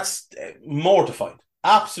 That's mortified.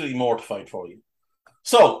 Absolutely mortified for you.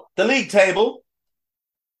 So the league table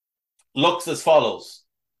looks as follows: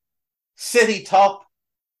 City top,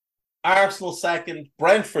 Arsenal second,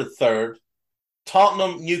 Brentford third,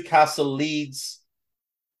 Tottenham, Newcastle, Leeds,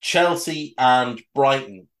 Chelsea, and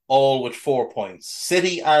Brighton, all with 4 points.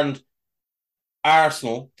 City and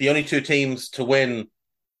Arsenal, the only two teams to win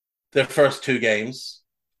their first two games,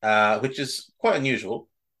 which is quite unusual.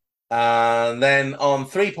 And then on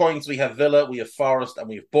 3 points, we have Villa, we have Forest, and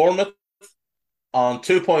we have Bournemouth. On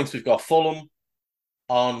 2 points, we've got Fulham.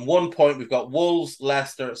 On 1 point, we've got Wolves,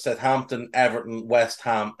 Leicester, Southampton, Everton, West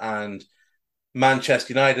Ham, and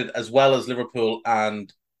Manchester United, as well as Liverpool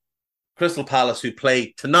and Crystal Palace, who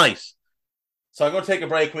play tonight. So I'm going to take a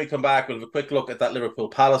break. When we come back, we'll have a quick look at that Liverpool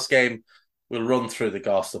Palace game. We'll run through the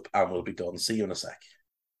gossip and we'll be done. See you in a sec.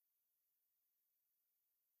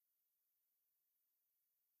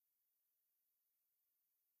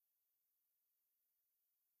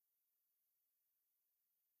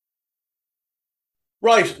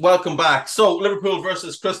 Right, welcome back. So Liverpool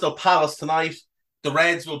versus Crystal Palace tonight. The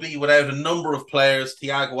Reds will be without a number of players,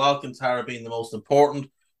 Thiago Alcantara being the most important,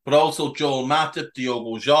 but also Joel Matip,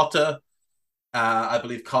 Diogo Jota. I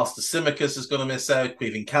believe Costa Simicas is going to miss out.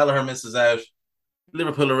 Kevin Kelleher misses out.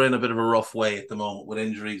 Liverpool are in a bit of a rough way at the moment with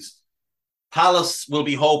injuries. Palace will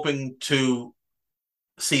be hoping to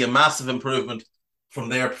see a massive improvement from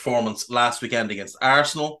their performance last weekend against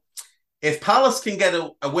Arsenal. If Palace can get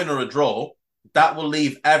a win or a draw, that will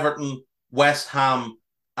leave Everton, West Ham,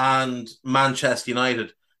 and Manchester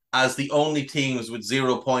United as the only teams with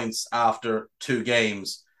 0 points after 2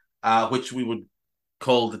 games, which we would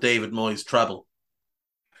call the David Moyes treble.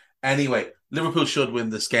 Anyway, Liverpool should win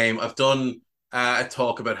this game. I've done a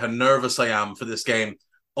talk about how nervous I am for this game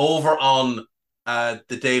over on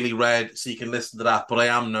the Daily Red, so you can listen to that. But I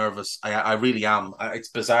am nervous. I really am. It's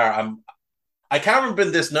bizarre. I can't remember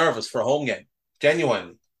being this nervous for a home game.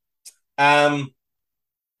 Genuinely. Let's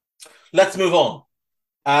move on.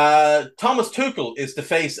 Thomas Tuchel is to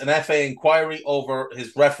face an FA inquiry over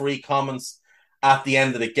his referee comments at the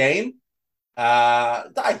end of the game.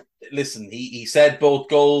 Listen, he said both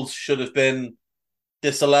goals should have been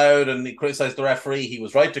disallowed, and he criticised the referee. He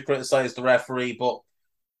was right to criticise the referee, but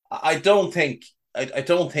I don't think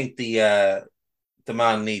the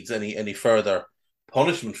man needs any further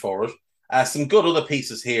punishment for it. Some good other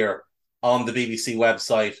pieces here on the BBC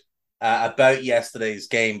website about yesterday's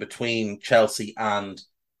game between Chelsea and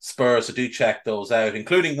Spurs. So do check those out,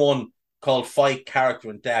 including one called Fight, Character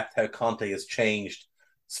and Depth, How Conte Has Changed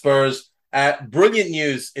Spurs. Brilliant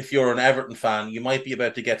news if you're an Everton fan. You might be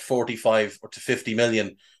about to get 45 or to 50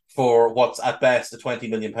 million for what's at best a £20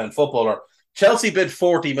 million footballer. Chelsea bid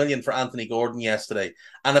 40 million for Anthony Gordon yesterday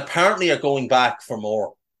and apparently are going back for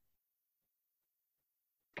more.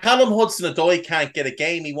 Callum Hudson-Odoi can't get a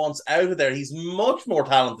game. He wants out of there. He's much more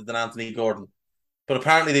talented than Anthony Gordon. But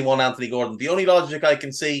apparently they want Anthony Gordon. The only logic I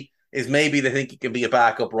can see is maybe they think he can be a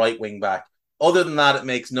backup right wing back. Other than that, it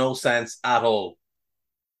makes no sense at all.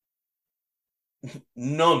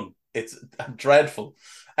 None. It's dreadful.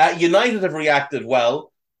 United have reacted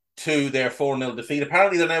well to their 4-0 defeat.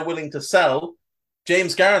 Apparently they're now willing to sell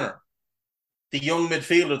James Garner, the young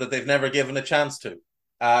midfielder that they've never given a chance to.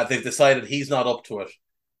 They've decided he's not up to it.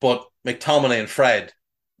 But McTominay and Fred,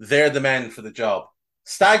 they're the men for the job.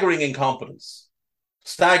 Staggering incompetence.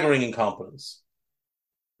 Staggering incompetence.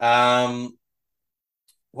 What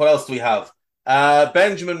else do we have?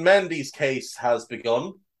 Benjamin Mendy's case has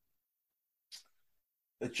begun.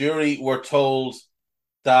 The jury were told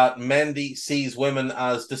that Mendy sees women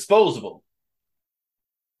as disposable.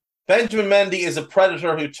 Benjamin Mendy is a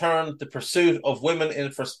predator who turned the pursuit of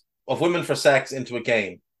women for sex into a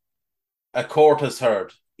game. A court has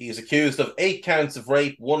heard. He is accused of 8 counts of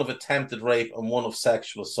rape, 1 of attempted rape, and 1 of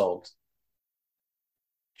sexual assault.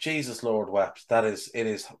 Jesus Lord wept. It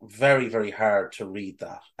is very, very hard to read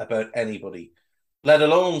that about anybody, let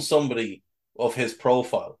alone somebody of his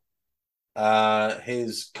profile.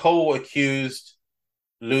 His co-accused,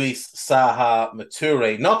 Luis Saha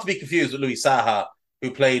Mature, not to be confused with Luis Saha, who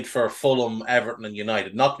played for Fulham, Everton, and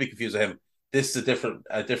United. Not to be confused with him. This is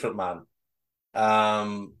a different man.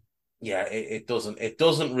 It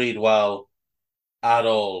doesn't read well at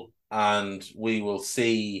all, and we will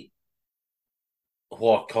see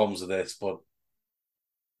what comes of this, but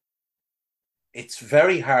it's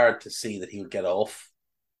very hard to see that he'll get off.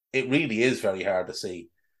 It really is very hard to see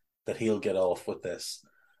that he'll get off with this.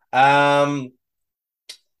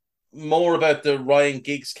 More about the Ryan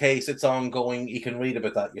Giggs case. It's ongoing. You can read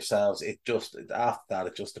about that yourselves. After that,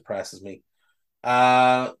 it just depresses me.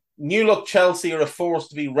 New look Chelsea are a force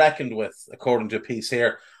to be reckoned with, according to a piece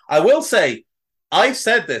here. I will say, I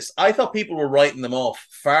said this. I thought people were writing them off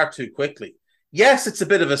far too quickly. Yes, it's a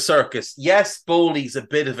bit of a circus. Yes, Bowley's a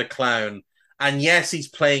bit of a clown. And yes, he's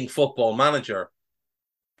playing football manager.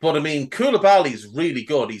 But I mean, Koulibaly's really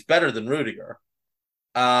good. He's better than Rudiger.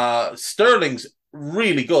 Sterling's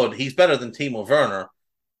really good. He's better than Timo Werner.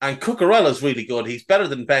 And Cucurella's really good. He's better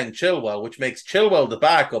than Ben Chilwell, which makes Chilwell the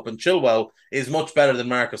backup. And Chilwell is much better than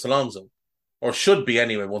Marcos Alonso. Or should be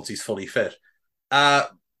anyway once he's fully fit.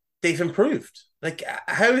 They've improved.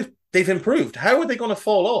 How they've improved. How are they going to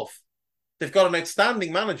fall off? They've got an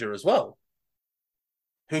outstanding manager as well,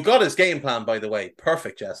 who got his game plan, by the way,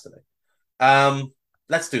 perfect yesterday.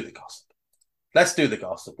 Let's do the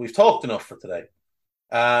gossip. We've talked enough for today.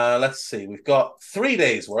 Let's see. We've got 3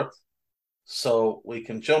 days worth, so we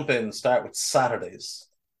can jump in and start with Saturdays.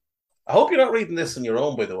 I hope you're not reading this on your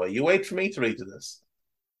own, by the way. You wait for me to read this.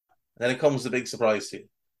 Then it comes the big surprise to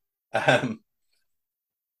you.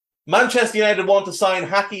 Manchester United want to sign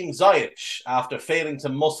Hakim Ziyech after failing to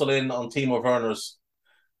muscle in on Timo Werner's.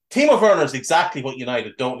 Timo Werner's exactly what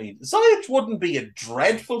United don't need. Ziyech wouldn't be a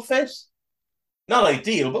dreadful fit. Not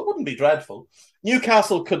ideal, but wouldn't be dreadful.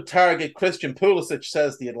 Newcastle could target Christian Pulisic,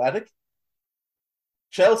 says The Athletic.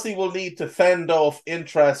 Chelsea will need to fend off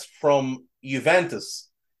interest from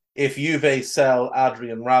Juventus if Juve sell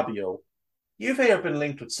Adrian Rabiot. Juve have been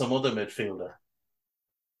linked with some other midfielder.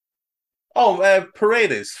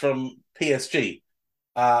 Paredes from PSG,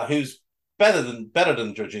 who's better than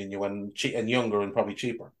Jorginho and younger and probably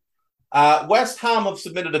cheaper. West Ham have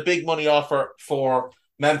submitted a big money offer for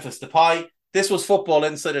Memphis Depay. This was Football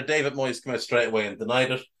Insider. David Moyes came out straight away and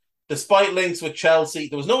denied it. Despite links with Chelsea,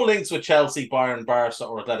 there was no links with Chelsea, Bayern, Barca,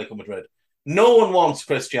 or Atletico Madrid. No one wants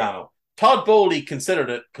Cristiano. Todd Bowley considered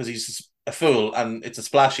it because he's a fool and it's a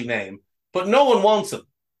splashy name, but no one wants him.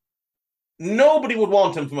 Nobody would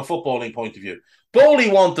want him from a footballing point of view. Bowley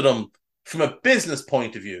wanted him from a business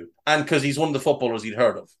point of view and because he's one of the footballers he'd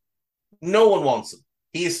heard of. No one wants him.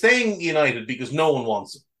 He is staying United because no one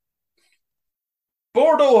wants him.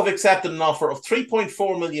 Bordeaux have accepted an offer of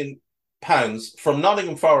 £3.4 million from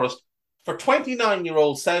Nottingham Forest for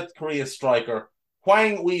 29-year-old South Korea striker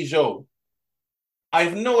Hwang Ui-jo. I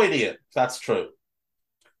have no idea if that's true.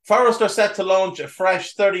 Forest are set to launch a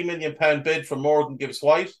fresh £30 million bid for Morgan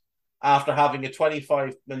Gibbs-White after having a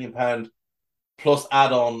 £25 million plus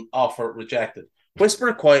add-on offer rejected. Whisper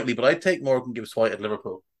it quietly, but I'd take Morgan Gibbs-White at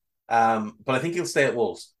Liverpool. But I think he'll stay at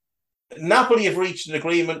Wolves. Napoli have reached an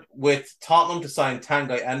agreement with Tottenham to sign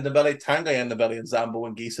Tanguy Ndombele. Tanguy Ndombele and Zambo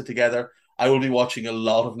Anguissa together. I will be watching a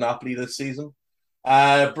lot of Napoli this season.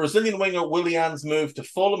 Brazilian winger Willian's move to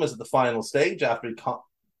Fulham is at the final stage after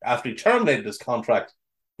he terminated his contract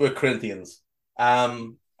with Corinthians. I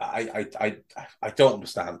don't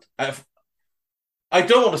understand. I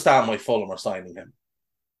don't understand why Fulham are signing him.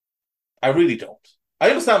 I really don't. I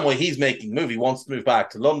understand why he's making the move. He wants to move back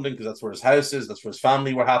to London because that's where his house is. That's where his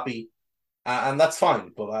family were happy. And that's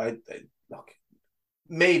fine. But look,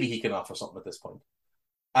 maybe he can offer something at this point.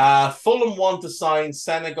 Fulham want to sign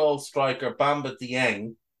Senegal striker Bamba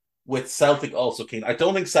Dieng with Celtic also keen. I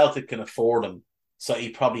don't think Celtic can afford him. So he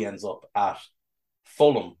probably ends up at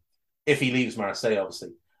Fulham if he leaves Marseille, obviously.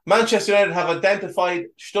 Manchester United have identified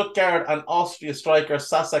Stuttgart and Austria striker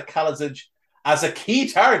Sasa Kalajdzic as a key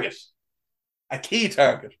target. A key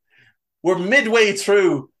target. We're midway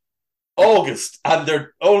through August and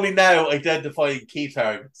they're only now identifying key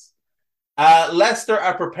targets. Leicester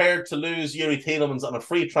are prepared to lose Yuri Tielemans on a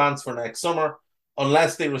free transfer next summer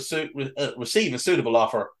unless they receive a suitable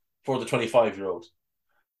offer for the 25-year-old.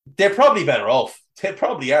 They're probably better off. They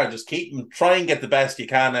probably are. Just keep him, try and get the best you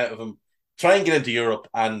can out of him, try and get into Europe,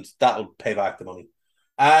 and that'll pay back the money.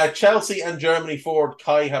 Chelsea and Germany forward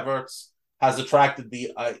Kai Havertz has attracted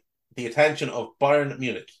the attention of Bayern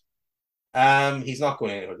Munich. He's not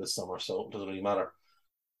going anywhere this summer, so it doesn't really matter.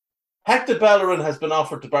 Hector Bellerin has been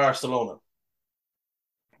offered to Barcelona.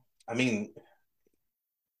 I mean,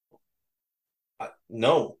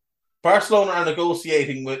 no. Barcelona are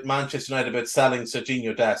negotiating with Manchester United about selling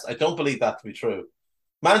Serginho Dest. I don't believe that to be true.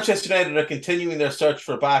 Manchester United are continuing their search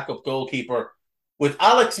for a backup goalkeeper with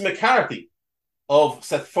Alex McCarthy,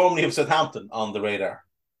 formerly of Southampton, on the radar.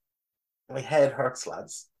 My head hurts,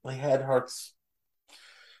 lads. My head hurts.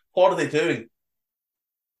 What are they doing?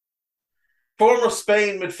 Former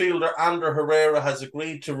Spain midfielder Ander Herrera has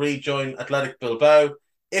agreed to rejoin Athletic Bilbao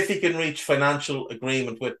if he can reach financial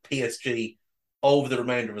agreement with PSG over the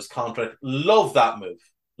remainder of his contract. Love that move.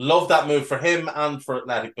 Love that move for him and for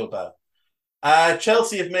Athletic Bilbao.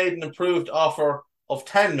 Chelsea have made an improved offer of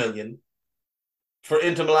 10 million for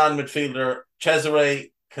Inter Milan midfielder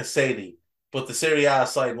Cesare Casedi, but the Serie A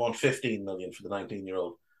side want 15 million for the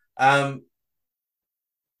 19-year-old.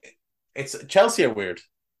 It's Chelsea are weird.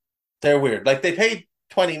 They're weird. Like they paid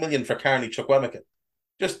 20 million for Carney Chukwuemeka.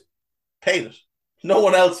 Just paid it. No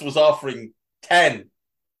one else was offering 10.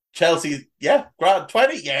 Chelsea, yeah, grand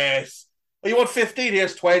 20, yes. Oh, you want 15?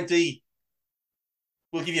 Here's 20.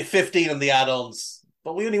 We'll give you 15 on the add-ons.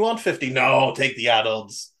 But we only want 50. No, take the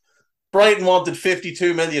add-ons. Brighton wanted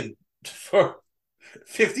 52 million for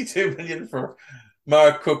 52 million for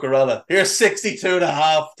Mark Cucurella. Here's 62 and a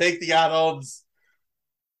half. Take the add-ons.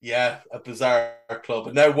 Yeah, a bizarre club.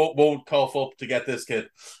 And now won't cough up to get this kid.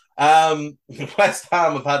 West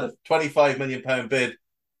Ham have had a £25 million bid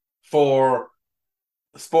for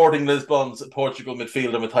Sporting Lisbon's Portugal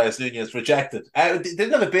midfielder Matthias Nunes. Rejected. They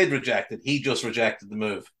didn't have a bid rejected. He just rejected the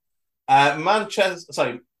move.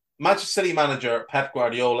 Manchester City manager Pep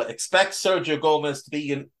Guardiola expects Sergio Gomez to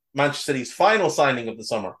be in Manchester City's final signing of the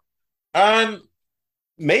summer.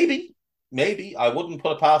 Maybe. I wouldn't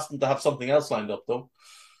put it past him to have something else lined up, though.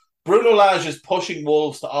 Bruno Lage is pushing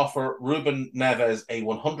Wolves to offer Ruben Neves a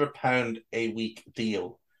 £100 a week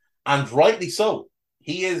deal. And rightly so.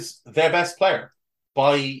 He is their best player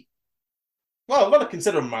by, well, I'm going to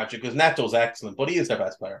consider him magic because Neto's excellent, but he is their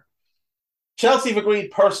best player. Chelsea have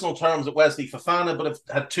agreed personal terms with Wesley Fofana, but have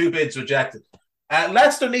had 2 bids rejected.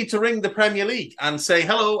 Leicester need to ring the Premier League and say,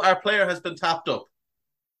 hello, our player has been tapped up.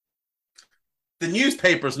 The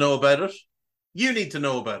newspapers know about it. You need to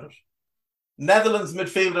know about it. Netherlands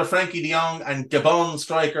midfielder Frankie de Jong and Gabon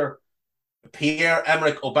striker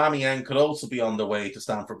Pierre-Emerick Aubameyang could also be on their way to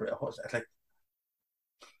Stamford Bridge.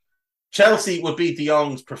 Chelsea would be de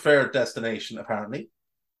Jong's preferred destination, apparently.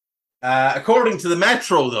 According to the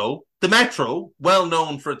Metro, though, the Metro, well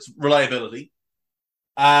known for its reliability,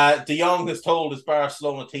 de Jong has told his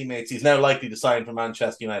Barcelona teammates he's now likely to sign for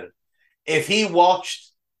Manchester United. If he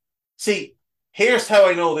watched... See, here's how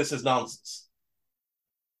I know this is nonsense.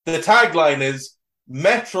 The tagline is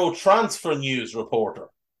Metro Transfer News Reporter.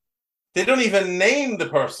 They don't even name the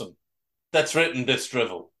person that's written this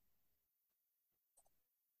drivel.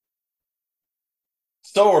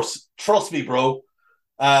 Source, trust me, bro.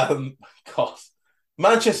 God.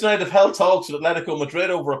 Manchester United have held talks with Atletico Madrid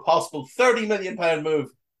over a possible £30 million move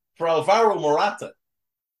for Alvaro Morata.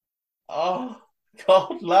 Oh,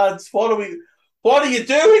 God, lads, what are you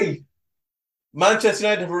doing? Manchester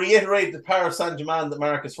United have reiterated to Paris Saint-Germain that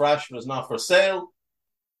Marcus Rashford is not for sale.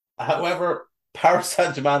 However, Paris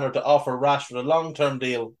Saint-Germain are to offer Rashford a long-term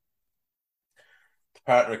deal to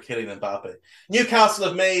partner Kylian Mbappe. Newcastle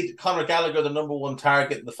have made Conor Gallagher the number 1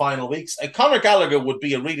 target in the final weeks. Conor Gallagher would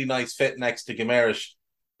be a really nice fit next to Guimaraes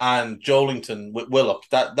and Joelinton with Willock.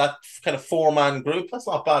 That kind of 4-man group, that's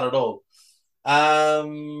not bad at all.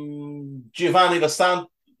 Giovanni Lo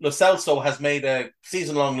Celso has made a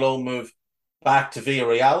season-long loan move back to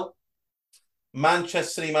Villarreal.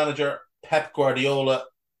 Manchester City manager Pep Guardiola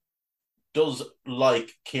does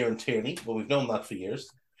like Kieran Tierney, but we've known that for years.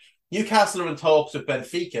 Newcastle are in talks with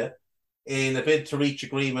Benfica in a bid to reach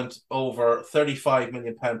agreement over £35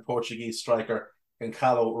 million Portuguese striker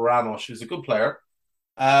Gonçalo Ramos, who's a good player.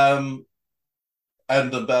 Ndombele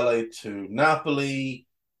to Napoli,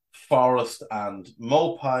 Forest and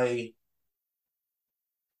Mopai.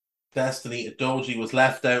 Destiny Udogie was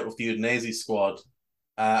left out of the Udinese squad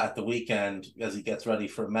at the weekend as he gets ready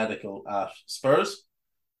for a medical at Spurs.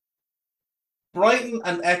 Brighton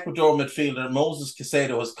and Ecuador midfielder Moses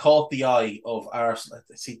Caicedo has caught the eye of Arsenal.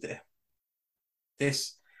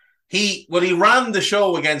 He ran the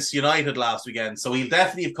show against United last weekend, so he'll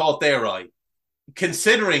definitely have caught their eye,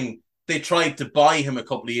 considering they tried to buy him a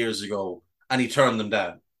couple of years ago and he turned them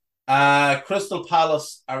down. Crystal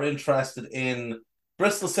Palace are interested in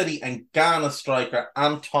Bristol City and Ghana striker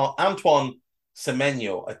Antoine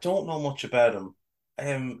Semenyo. I don't know much about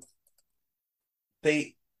him.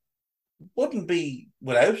 They wouldn't be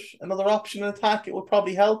without another option in attack. It would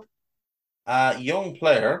probably help. Young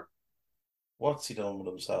player. What's he done with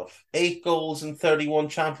himself? 8 goals in 31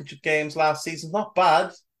 championship games last season. Not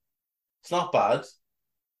bad. It's not bad.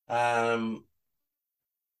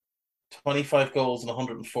 25 goals in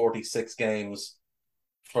 146 games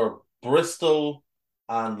for Bristol,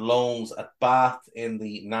 and loans at Bath in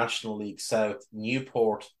the National League South,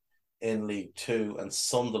 Newport in League 2 and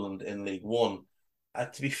Sunderland in League 1.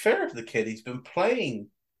 To be fair to the kid, he's been playing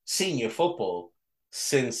senior football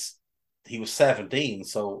since he was 17.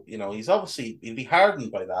 So, he'll be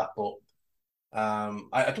hardened by that. But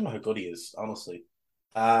I don't know how good he is, honestly.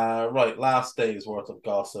 Right, last day's worth of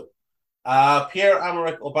gossip.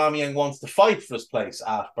 Pierre-Emerick Aubameyang wants to fight for his place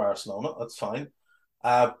at Barcelona. That's fine.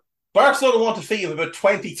 Barcelona want to fee him about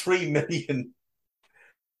 23 million.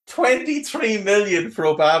 23 million for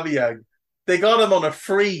Aubameyang. They got him on a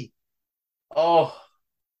free. Oh,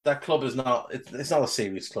 That club is not. It's not a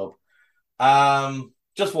serious club.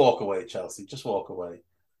 Just walk away, Chelsea. Just walk away.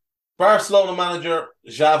 Barcelona manager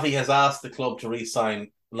Xavi has asked the club to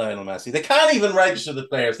re-sign Lionel Messi. They can't even register the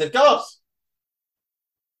players they've got.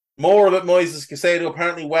 More about Moises Caicedo.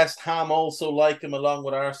 Apparently, West Ham also like him, along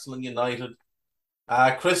with Arsenal and United.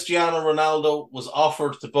 Cristiano Ronaldo was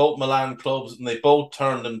offered to both Milan clubs, and they both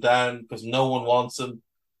turned him down because no one wants him.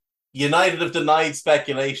 United have denied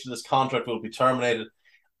speculation his contract will be terminated.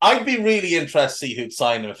 I'd be really interested to see who'd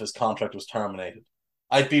sign him if his contract was terminated.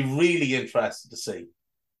 I'd be really interested to see.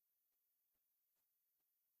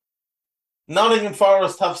 Nottingham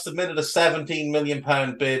Forest have submitted a £17 million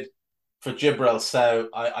bid for Djibril Sow.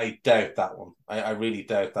 I doubt that one. I really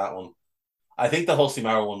doubt that one. I think the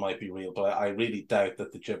Josimar one might be real, but I really doubt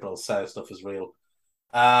that the Djibril Sow stuff is real.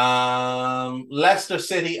 Leicester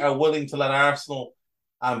City are willing to let Arsenal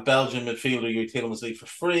and Belgian midfielder Yuri Tielemans leave for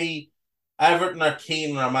free. Everton are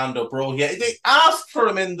keen on Armando Broja. They asked for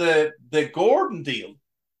him in the Gordon deal.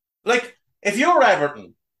 Like, if you're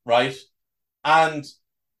Everton, right, and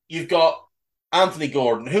you've got Anthony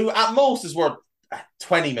Gordon, who at most is worth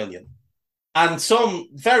 20 million, and some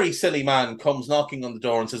very silly man comes knocking on the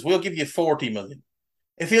door and says, we'll give you 40 million.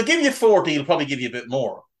 If he'll give you 40, he'll probably give you a bit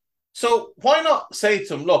more. So why not say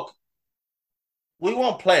to him, look, we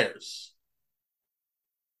want players.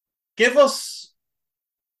 Give us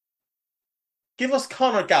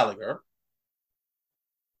Conor Gallagher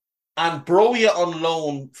and Broja on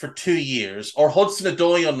loan for 2 years, or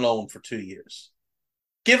Hudson-Odoi on loan for 2 years.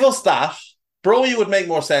 Give us that. Broja would make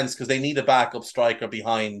more sense because they need a backup striker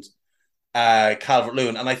behind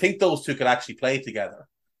Calvert-Lewin, and I think those two could actually play together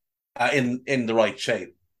in the right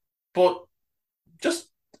shape. But just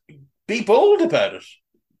be bold about it.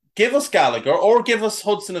 Give us Gallagher or give us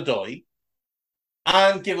Hudson-Odoi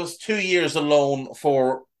and give us 2 years alone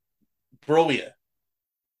for Broja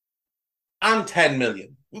and 10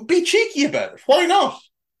 million. Be cheeky about it. Why not?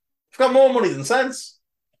 You've got more money than sense.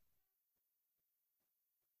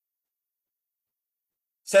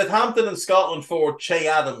 Southampton and Scotland forward Che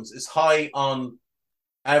Adams is high on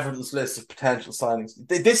Everton's list of potential signings.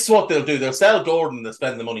 This is what they'll do. They'll sell Gordon and they'll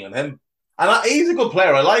spend the money on him. And he's a good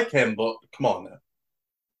player. I like him, but come on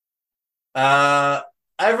now.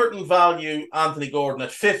 Everton value Anthony Gordon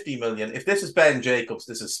at 50 million. If this is Ben Jacobs,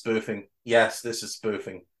 this is spoofing. Yes, this is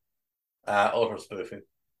spoofing. Utter spoofing.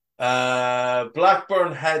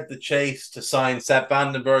 Blackburn head the chase to sign Sepp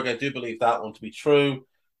Vandenberg. I do believe that one to be true.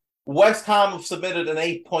 West Ham have submitted an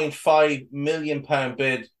 £8.5 million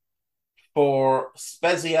bid for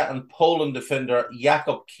Spezia and Poland defender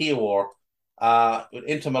Jakub Kiwior.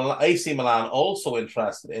 AC Milan also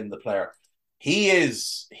interested in the player.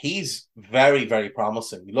 He's very, very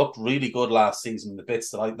promising. He looked really good last season in the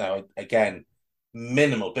bits that I now, again,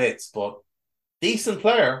 minimal bits, but decent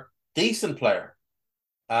player.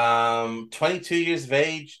 22 years of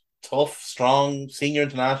age, tough, strong, senior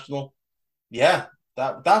international. Yeah,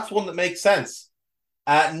 that's one that makes sense.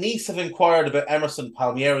 Nice have inquired about Emerson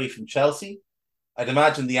Palmieri from Chelsea. I'd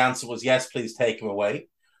imagine the answer was yes, please take him away.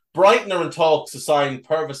 Brighton are in talks to sign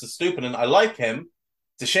Purvis Estupiñán. I like him.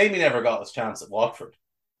 It's a shame he never got his chance at Watford.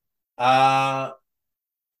 Everton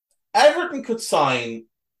could sign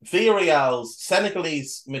Villarreal's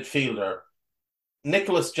Senegalese midfielder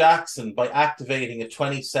Nicholas Jackson by activating a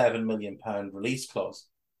 £27 million release clause.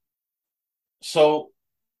 So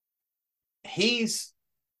he's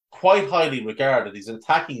quite highly regarded. He's an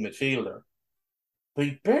attacking midfielder, but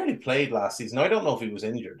he barely played last season. I don't know if he was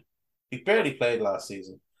injured. He barely played last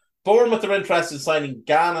season. Bournemouth are interested in signing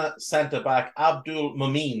Ghana centre-back Abdul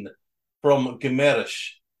Mumin from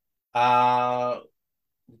Guimaraes.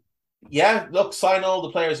 Yeah, look, sign all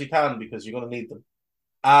the players you can because you're going to need them.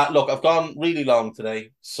 Look, I've gone really long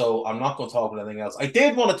today, so I'm not going to talk about anything else. I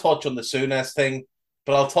did want to touch on the Souness thing,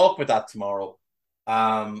 but I'll talk about that tomorrow.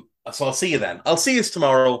 So I'll see you then. I'll see you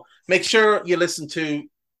tomorrow. Make sure you listen to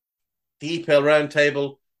the EPL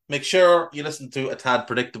Roundtable. Make sure you listen to A Tad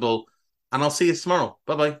Predictable. And I'll see you tomorrow.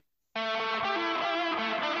 Bye-bye.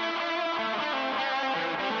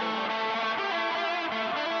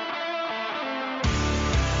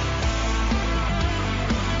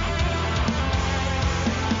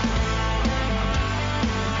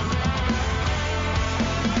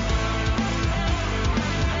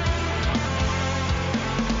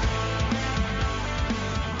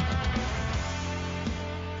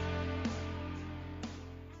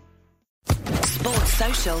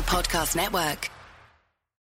 Podcast Network.